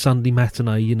necessarily the Sunday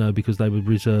matinee, because they would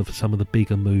reserve for some of the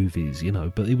bigger movies,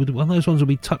 but it would, one of those ones would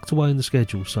be tucked away in the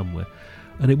schedule somewhere,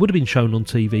 and it would have been shown on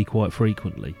TV quite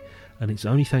frequently. And it's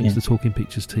only thanks to Talking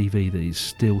Pictures TV that it's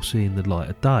still seeing the light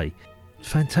of day.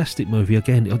 Fantastic movie.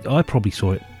 Again, I probably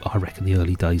saw it, I reckon, the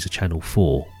early days of Channel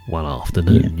 4 one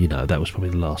afternoon. That was probably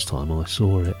the last time I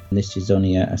saw it. This is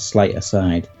only a slight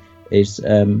aside. Is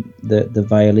the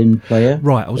violin player?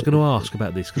 Right, I was going to ask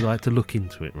about this because I had to look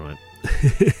into it, right?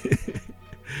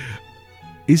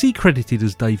 Is he credited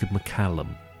as David McCallum?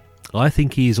 I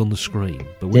think he is on the screen.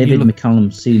 But when David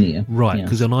McCallum Sr. Right,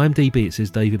 because on IMDb it says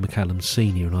David McCallum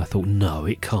Sr. and I thought, no,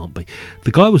 it can't be.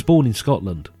 The guy was born in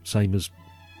Scotland, same as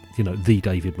the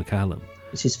David McCallum.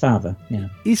 It's his father, yeah.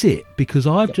 Is it? Because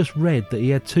I've just read that he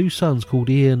had two sons called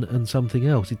Ian and something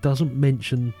else. It doesn't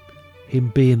mention him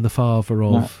being the father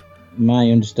of... My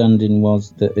understanding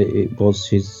was that it was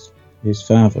his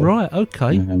father. Right,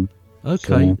 okay.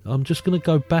 Okay, so... I'm just going to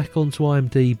go back onto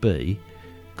IMDb,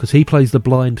 because he plays the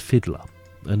blind fiddler,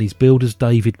 and he's billed as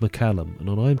David McCallum, and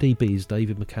on IMDb he's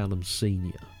David McCallum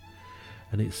Sr.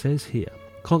 And it says here,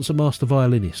 concertmaster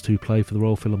violinist who played for the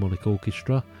Royal Philharmonic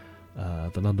Orchestra,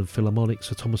 the London Philharmonic,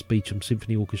 Sir Thomas Beecham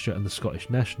Symphony Orchestra and the Scottish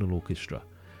National Orchestra.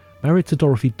 Married to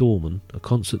Dorothy Dorman, a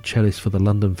concert cellist for the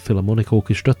London Philharmonic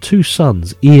Orchestra. Two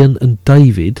sons, Ian and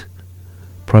David,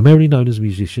 primarily known as a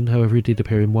musician, however he did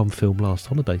appear in one film last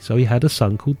holiday. So he had a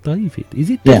son called David.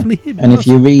 Is it definitely him? And if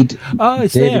you read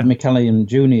David there. McCallum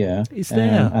Jr., it's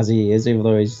there. As he is,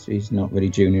 although he's not really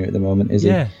junior at the moment, is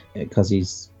he? Because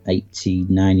he's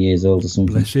 89 years old or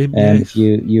something. Bless him, If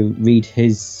you read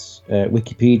his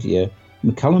Wikipedia,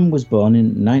 McCallum was born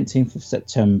in 19th of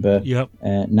September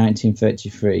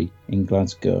 1933 in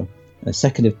Glasgow. The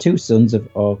second of two sons of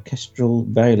orchestral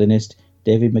violinist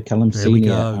David McCallum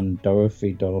Sr. and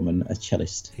Dorothy Dorman, a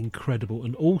cellist. Incredible.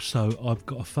 And also, I've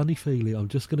got a funny feeling, I'm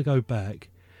just going to go back,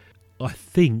 I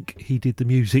think he did the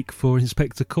music for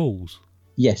Inspector Calls.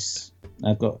 Yes.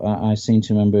 I seem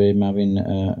to remember him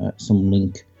having some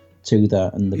link to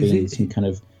that, and there being some kind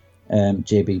of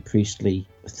J.B. Priestley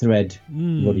thread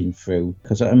running through.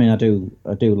 Because I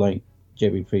do like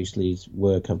J.B. Priestley's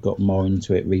work. I've got more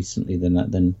into it recently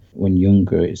than when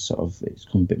younger. It's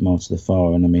come a bit more to the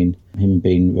fore, and I mean him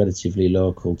being relatively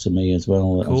local to me as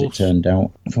well, as it turned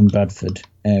out, from Bradford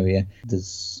area.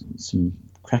 There's some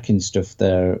cracking stuff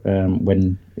there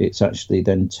when it's actually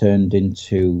then turned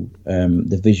into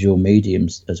the visual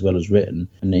mediums as well as written,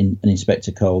 and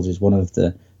Inspector Calls is one of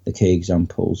the key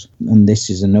examples, and this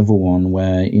is another one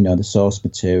where the source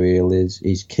material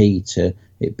is key to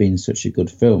it being such a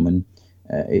good film. And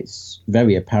it's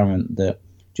very apparent that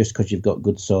just because you've got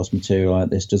good source material like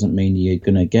this doesn't mean you're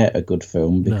going to get a good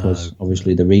film, because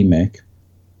obviously the remake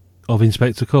of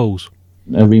Inspector Calls,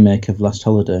 a remake of Last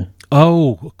Holiday.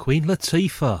 Oh, Queen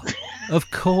Latifah.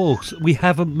 Of course, we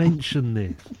haven't mentioned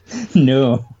this.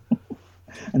 No,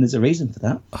 and there's a reason for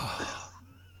that.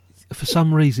 For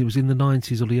some reason, it was in the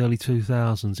 90s or the early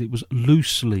 2000s. It was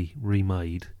loosely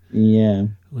remade. Yeah,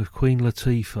 with Queen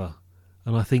Latifah,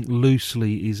 and I think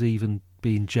loosely is even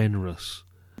being generous.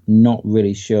 Not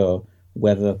really sure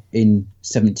whether in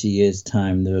 70 years'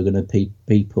 time there are going to be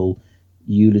people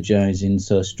eulogising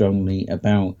so strongly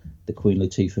about the Queen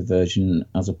Latifah version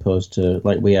as opposed to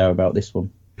like we are about this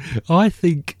one. I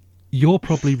think you're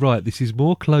probably right. This is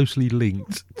more closely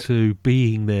linked to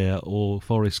Being There or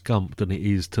Forrest Gump than it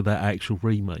is to that actual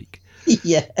remake.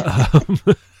 Yeah.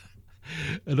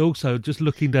 And also, just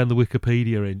looking down the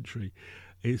Wikipedia entry,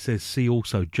 it says, see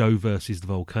also Joe versus the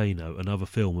Volcano, another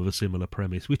film with a similar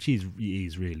premise, which is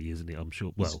really, isn't it? I'm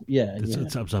sure. Well,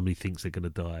 somebody thinks they're going to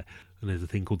die. And there's a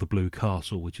thing called The Blue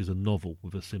Castle, which is a novel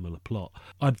with a similar plot.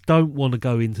 I don't want to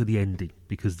go into the ending,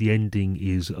 because the ending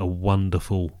is a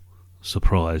wonderful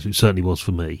surprise. It certainly was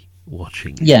for me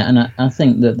watching it. Yeah, and I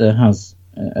think that there has,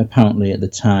 apparently at the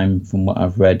time, from what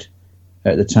I've read,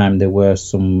 at the time there were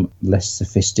some less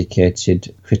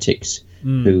sophisticated critics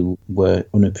who were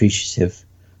unappreciative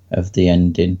of the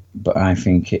ending, but I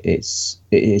think it's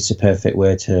a perfect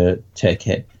way to take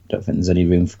it. I don't think there's any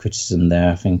room for criticism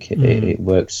there. I think it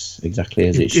works exactly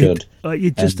as it should.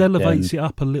 It just elevates it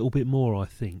up a little bit more, I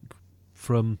think,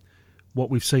 from what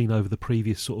we've seen over the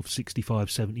previous sort of 65,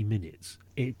 70 minutes.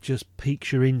 It just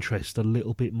piques your interest a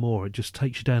little bit more. It just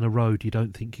takes you down a road you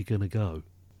don't think you're going to go.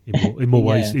 In more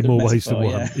ways than one.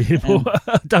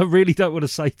 I don't want to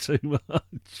say too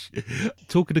much.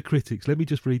 Talking to critics, let me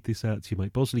just read this out to you,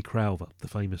 mate. Bosley Crowther, the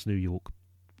famous New York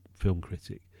film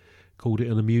critic, called it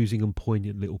an amusing and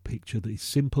poignant little picture that is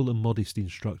simple and modest in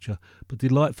structure, but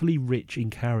delightfully rich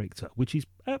in character, which is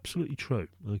absolutely true,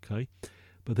 okay?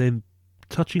 But then,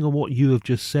 touching on what you have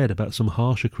just said about some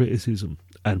harsher criticism,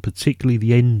 and particularly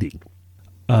the ending,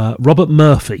 Robert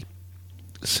Murphy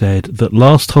said that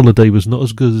Last Holiday was not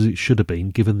as good as it should have been,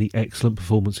 given the excellent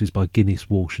performances by Guinness,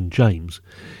 Walsh and James.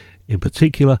 In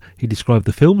particular, he described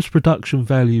the film's production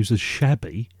values as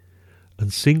shabby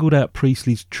and singled out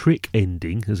Priestley's trick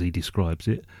ending, as he describes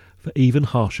it, for even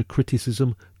harsher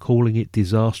criticism, calling it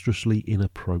disastrously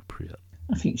inappropriate.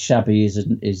 I think shabby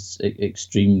is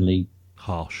extremely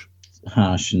harsh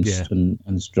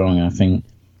and strong.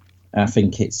 I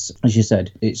think it's, as you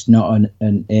said, it's not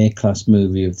an A-class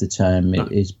movie of the time. No.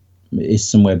 It is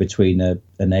somewhere between a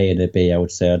an A and a B, I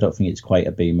would say. I don't think it's quite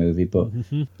a B movie, but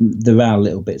there are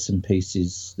little bits and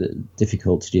pieces that are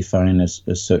difficult to define as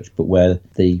such, but where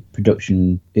the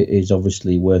production is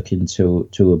obviously working to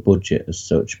a budget as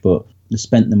such, but they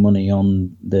spent the money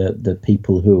on the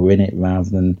people who were in it rather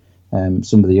than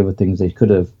some of the other things they could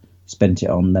have spent it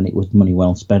on. Then it was money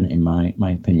well spent, in my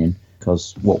opinion,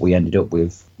 because what we ended up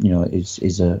with,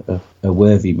 is a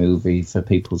worthy movie for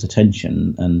people's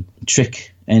attention. And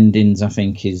trick endings, I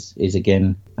think, is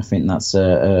again, I think that's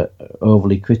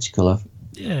overly critical.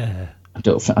 Yeah, I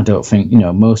don't think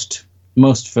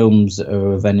most films that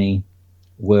are of any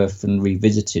worth and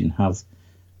revisiting have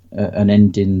an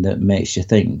ending that makes you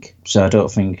think. So I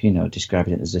don't think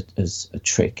describing it as a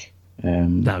trick.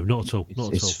 No, not at all.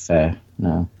 It's fair.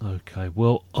 No. Okay.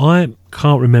 Well, I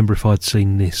can't remember if I'd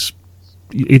seen this.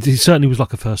 It certainly was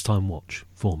like a first-time watch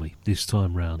for me this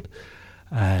time round,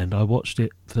 and I watched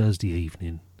it Thursday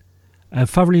evening and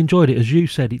thoroughly enjoyed it. As you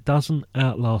said, it doesn't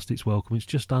outlast its welcome. It's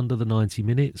just under the 90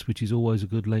 minutes, which is always a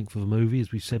good length of a movie,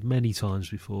 as we've said many times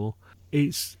before.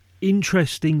 It's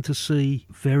interesting to see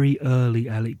very early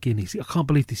Alec Guinness. I can't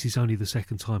believe this is only the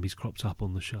second time he's cropped up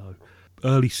on the show.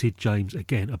 Early Sid James,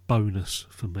 again, a bonus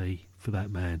for me, for that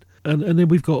man. And then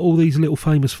we've got all these little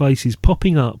famous faces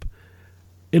popping up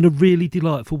in a really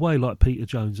delightful way, like Peter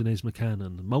Jones and Esma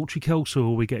Cannon. Moultrie Kelso,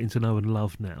 who we're getting to know and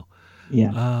love now.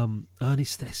 Yeah.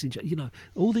 Ernest Thesiger,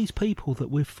 all these people that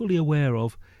we're fully aware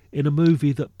of in a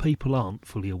movie that people aren't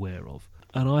fully aware of.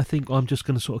 And I think I'm just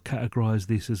going to sort of categorise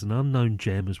this as an unknown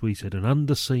gem, as we said, an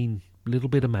underseen little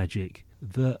bit of magic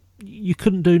that you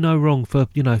couldn't do no wrong for,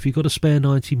 if you've got a spare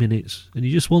 90 minutes and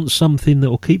you just want something that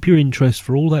will keep your interest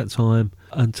for all that time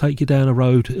and take you down a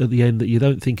road at the end that you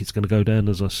don't think it's going to go down,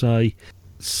 as I say,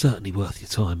 certainly worth your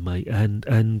time, mate,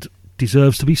 and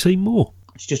deserves to be seen more.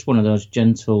 It's just one of those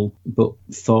gentle but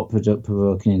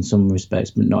thought-provoking in some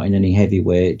respects, but not in any heavy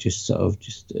way. Just sort of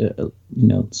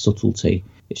subtlety.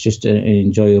 It's just an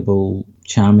enjoyable,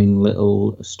 charming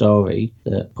little story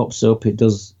that pops up. It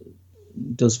does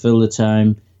fill the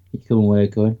time. You come away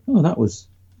going, "Oh, that was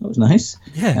nice."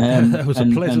 Yeah, that was a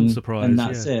pleasant surprise. And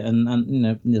that's it.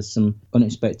 And there's some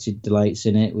unexpected delights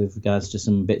in it with regards to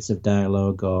some bits of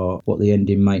dialogue or what the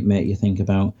ending might make you think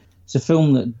about. It's a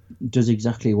film that does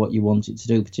exactly what you want it to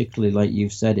do, particularly like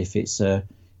you've said, if it's a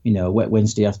wet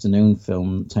Wednesday afternoon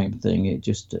film type thing.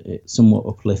 It's somewhat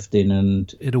uplifting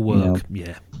and it'll work.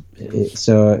 Yeah.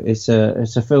 So it's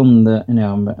a film that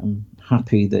I'm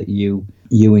happy that you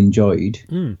enjoyed.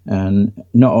 And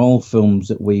not all films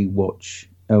that we watch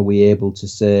are we able to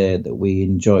say that we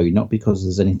enjoy, not because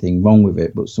there's anything wrong with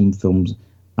it, but some films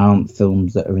aren't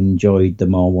films that are enjoyed, the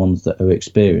more ones that are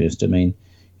experienced. I mean,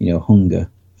 Hunger,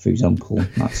 for example,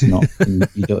 that's not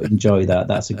you don't enjoy that.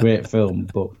 That's a great film,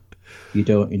 but you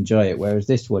don't enjoy it. Whereas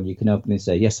this one, you can openly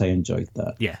say, yes, I enjoyed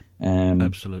that. Yeah,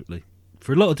 absolutely.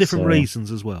 For a lot of different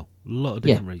reasons as well. A lot of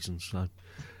different reasons. So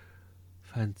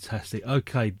fantastic.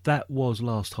 Okay, that was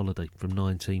Last Holiday from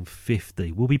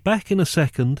 1950. We'll be back in a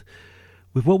second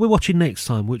with what we're watching next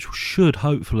time, which should,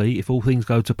 hopefully, if all things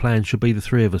go to plan, should be the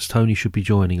three of us. Tony should be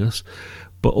joining us.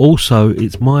 But also,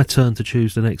 it's my turn to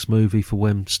choose the next movie for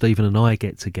when Stephen and I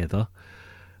get together,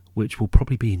 which will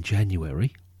probably be in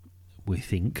January. We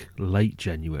think late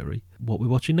January. What we're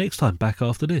watching next time, back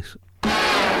after this.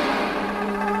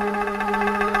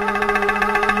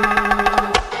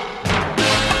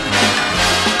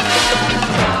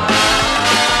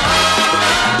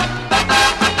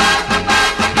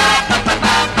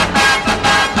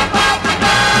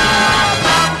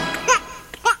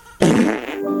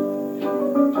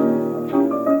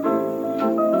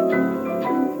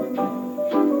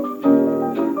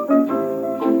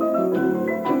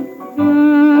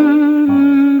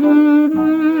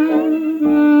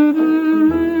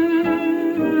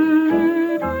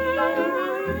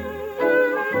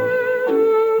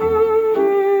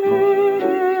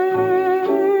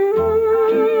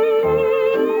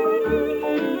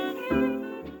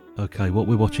 What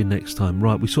we're watching next time.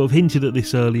 Right, we sort of hinted at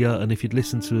this earlier, and if you'd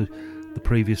listened to the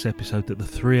previous episode that the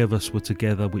three of us were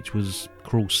together, which was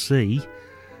Cruel Sea,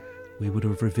 we would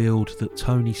have revealed that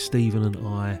Tony, Stephen and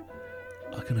I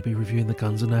are going to be reviewing The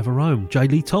Guns of Navarone. J.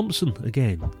 Lee Thompson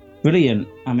again. Brilliant.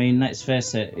 I mean, let's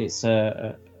face it, it's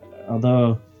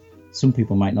although some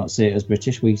people might not see it as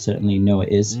British, we certainly know it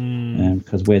is,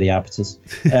 because we're the arbiters.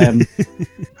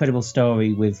 Incredible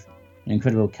story with an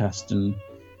incredible cast, and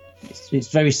it's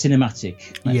very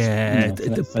cinematic.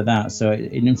 For that. So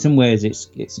in some ways,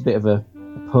 it's a bit of a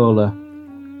polar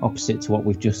opposite to what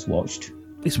we've just watched.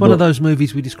 It's one of those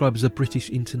movies we describe as a British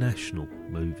international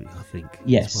movie, I think.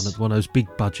 Yes. It's one of those big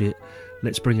budget,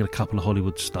 let's bring in a couple of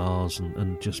Hollywood stars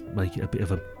and just make it a bit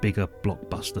of a bigger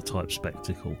blockbuster type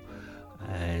spectacle.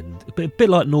 And a bit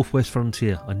like Northwest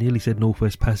Frontier. I nearly said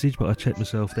Northwest Passage, but I checked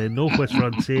myself there. Northwest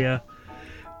Frontier,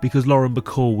 because Lauren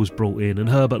Bacall was brought in and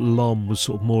Herbert Lom was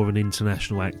sort of more of an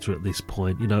international actor at this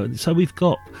point, you know. So we've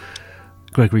got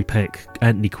Gregory Peck,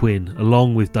 Anthony Quinn,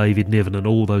 along with David Niven and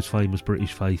all those famous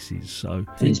British faces. So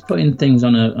it's putting things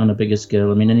on a bigger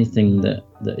scale. I mean, anything that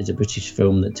is a British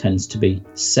film that tends to be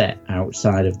set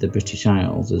outside of the British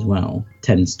Isles as well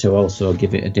tends to also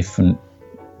give it a different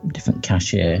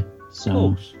cachet. So, of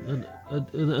course,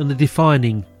 and the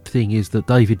defining thing is that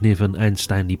David Niven and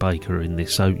Stanley Baker are in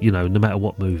this. So you know, no matter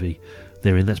what movie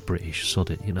they're in, that's British.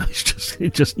 Sod it, you know. It's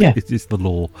it's the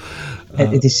law.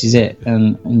 This is it,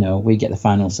 and you know we get the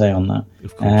final say on that.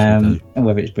 Of course, we do. And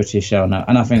whether it's British or not.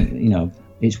 And I think you know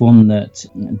it's one that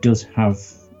does have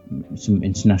some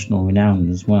international renown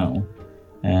as well.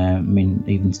 I mean,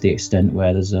 even to the extent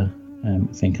where there's I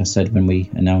think I said when we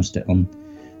announced it on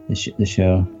the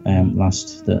show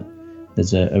last that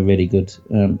there's a really good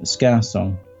ska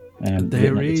song.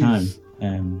 There at is. the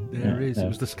time. There is. It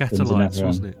was the Scatterlights,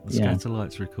 wasn't it? The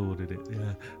Scatterlights recorded it.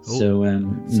 Yeah. So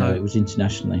it was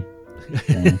internationally.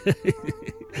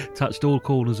 Touched all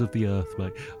corners of the earth,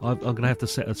 mate. I'm going to have to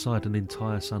set aside an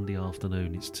entire Sunday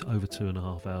afternoon. It's over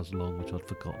 2.5 hours long, which I'd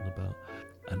forgotten about.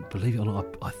 And believe it or not,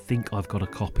 I think I've got a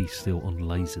copy still on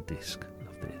Laserdisc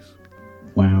of this.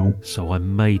 Wow. So I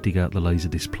may dig out the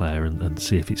Laserdisc player and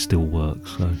see if it still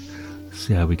works. So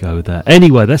see how we go with that.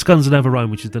 Anyway, that's Guns N' Navarone,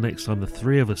 which is the next time the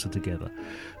three of us are together.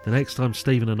 The next time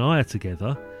Stephen and I are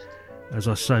together, as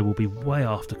I say, will be way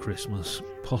after Christmas,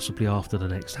 possibly after the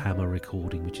next Hammer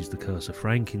recording, which is The Curse of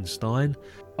Frankenstein.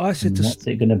 What's it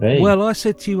going to be? Well, I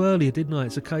said to you earlier, didn't I?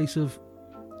 It's a case of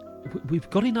we've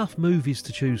got enough movies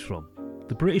to choose from.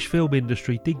 The British film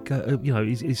industry did go,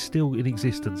 is still in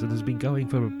existence and has been going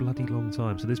for a bloody long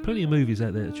time. So there's plenty of movies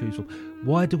out there to choose from.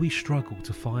 Why do we struggle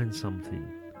to find something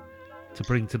to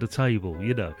bring to the table,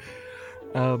 you know?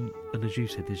 And as you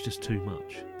said, there's just too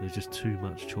much. There's just too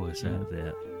much choice out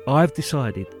there. I've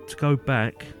decided to go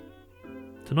back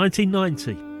to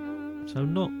 1990, so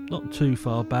not too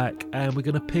far back, and we're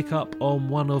going to pick up on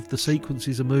one of the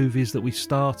sequences of movies that we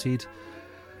started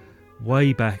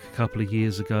way back a couple of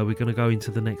years ago. We're going to go into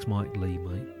the next Mike Leigh,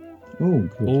 mate. Oh,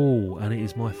 good. Oh, and it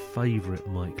is my favourite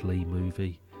Mike Leigh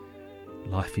movie,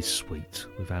 Life is Sweet,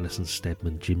 with Alison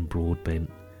Steadman, Jim Broadbent,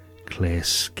 Claire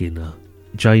Skinner,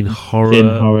 Jane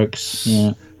Horrocks,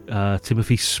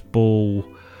 Timothy Spall.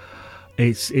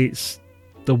 It's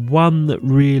the one that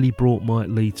really brought Mike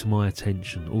Leigh to my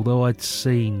attention. Although I'd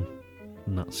seen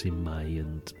Nuts in May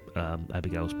and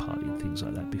Abigail's Party and things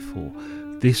like that before,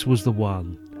 this was the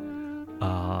one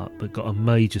that got a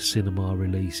major cinema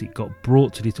release. It got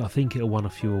brought to I think it won a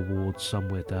few awards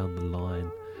somewhere down the line,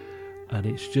 and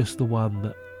it's just the one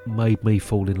that made me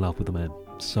fall in love with the man.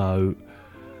 So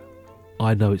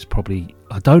I know it's probably,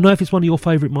 I don't know if it's one of your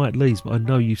favourite Mike Leighs, but I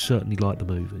know you certainly like the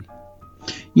movie.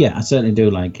 Yeah, I certainly do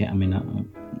like it. I mean,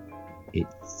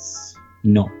 it's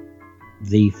not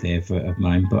the favourite of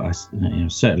mine, but I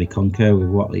certainly concur with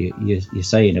what you're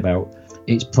saying about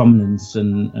its prominence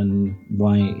and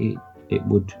why it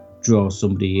would draw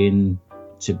somebody in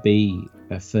to be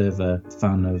a further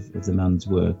fan of the man's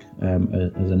work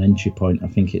as an entry point. I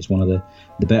think it's one of the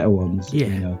better ones. Yeah.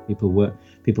 You know,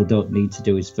 people don't need to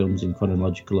do his films in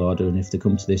chronological order, and if they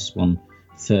come to this one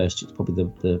first, it's probably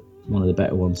the one of the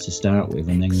better ones to start with,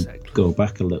 and then go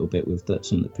back a little bit with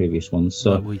some of the previous ones.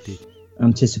 So like we did.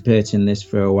 Anticipating this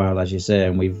for a while, as you say,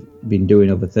 and we've been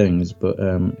doing other things, but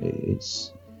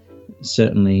it's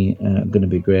certainly going to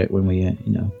be great when we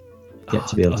get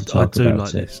to be able to talk about like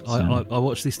it. This. I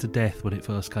watched this to death when it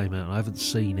first came out. I haven't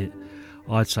seen it,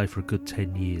 I'd say, for a good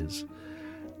 10 years,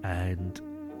 and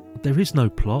there is no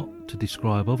plot to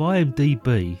describe. Of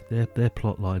IMDb, their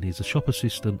plot line is a shop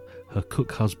assistant, her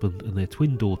cook husband and their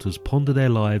twin daughters ponder their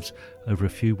lives over a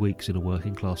few weeks in a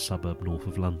working class suburb north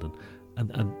of London,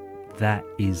 and that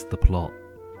is the plot.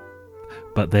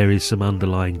 But there is some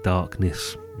underlying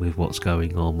darkness with what's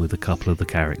going on with a couple of the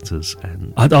characters,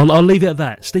 and I'll leave it at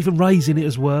that. Stephen Ray's in it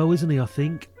as well, isn't he? I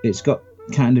think it's got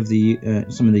kind of the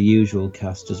some of the usual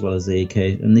cast as well as the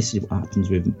occasion, and this is what happens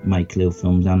with Mike Leigh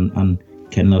films and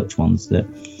Ken Loach ones, that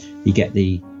you get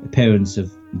the appearance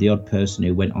of the odd person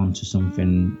who went on to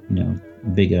something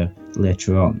bigger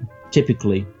later on.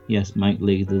 Typically, yes, Mike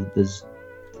Leigh, there's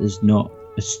not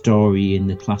a story in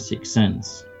the classic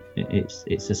sense.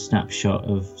 It's a snapshot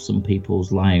of some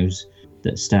people's lives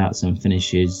that starts and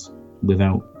finishes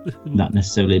without that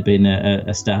necessarily being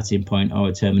a starting point or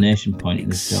a termination point in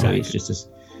the story. It's just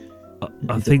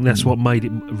I think that's what made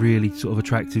it really sort of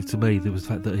attractive to me. There was the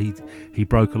fact that he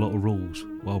broke a lot of rules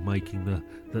while making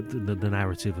the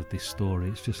narrative of this story.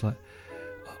 It's just like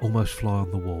almost fly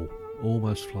on the wall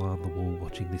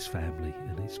watching this family,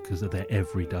 and it's because of their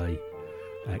everyday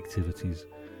activities,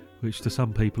 which to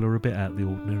some people are a bit out of the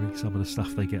ordinary, some of the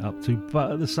stuff they get up to,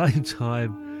 but at the same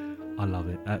time I love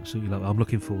it, absolutely love it. I'm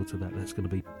looking forward to that. That's going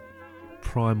to be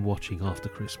prime watching after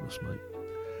Christmas, mate.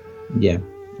 Yeah,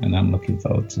 and I'm looking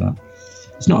forward to that.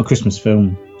 It's not a Christmas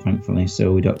film, thankfully,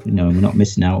 so we don't, we're not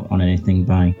missing out on anything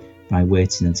by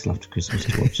waiting until after Christmas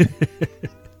to watch it.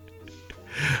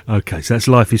 Okay, so that's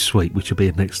Life is Sweet, which will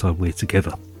be next time we're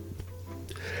together.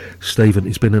 Stephen,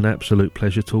 it's been an absolute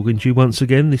pleasure talking to you once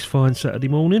again this fine Saturday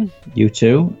morning. You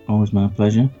too, always my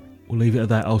pleasure. We'll leave it at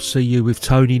that. I'll see you with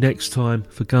Tony next time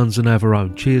for Guns and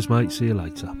Averone. Cheers, mate. See you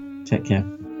later. Take care.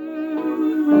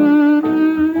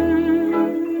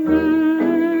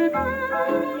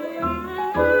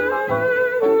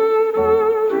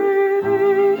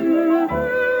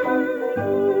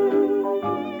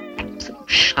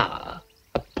 Shower.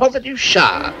 A positive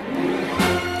shower.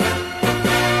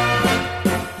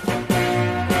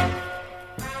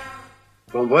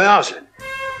 Bon voyage.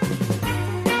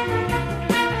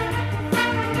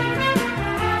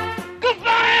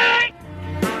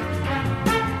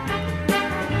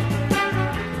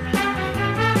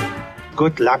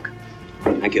 Good luck.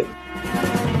 Thank you.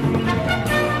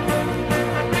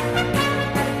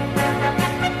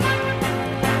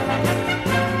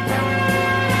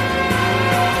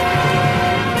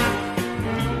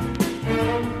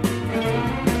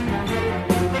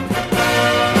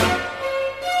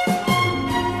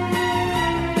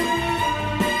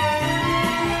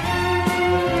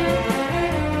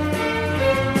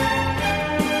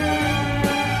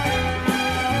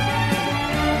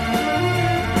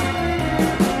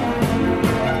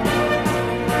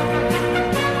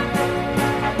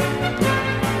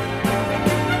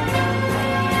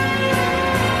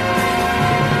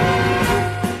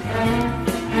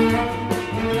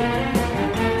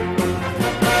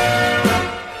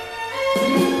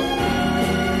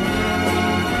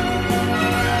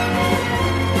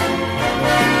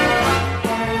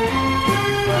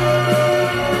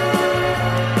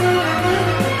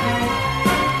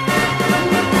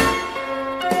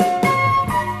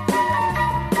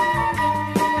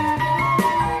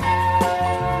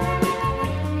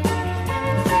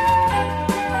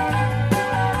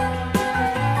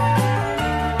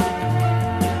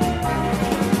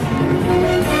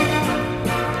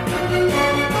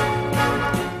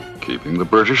 Keeping the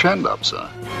British hand up, sir.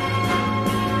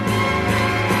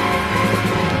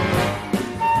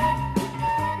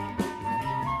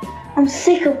 I'm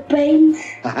sick of beans.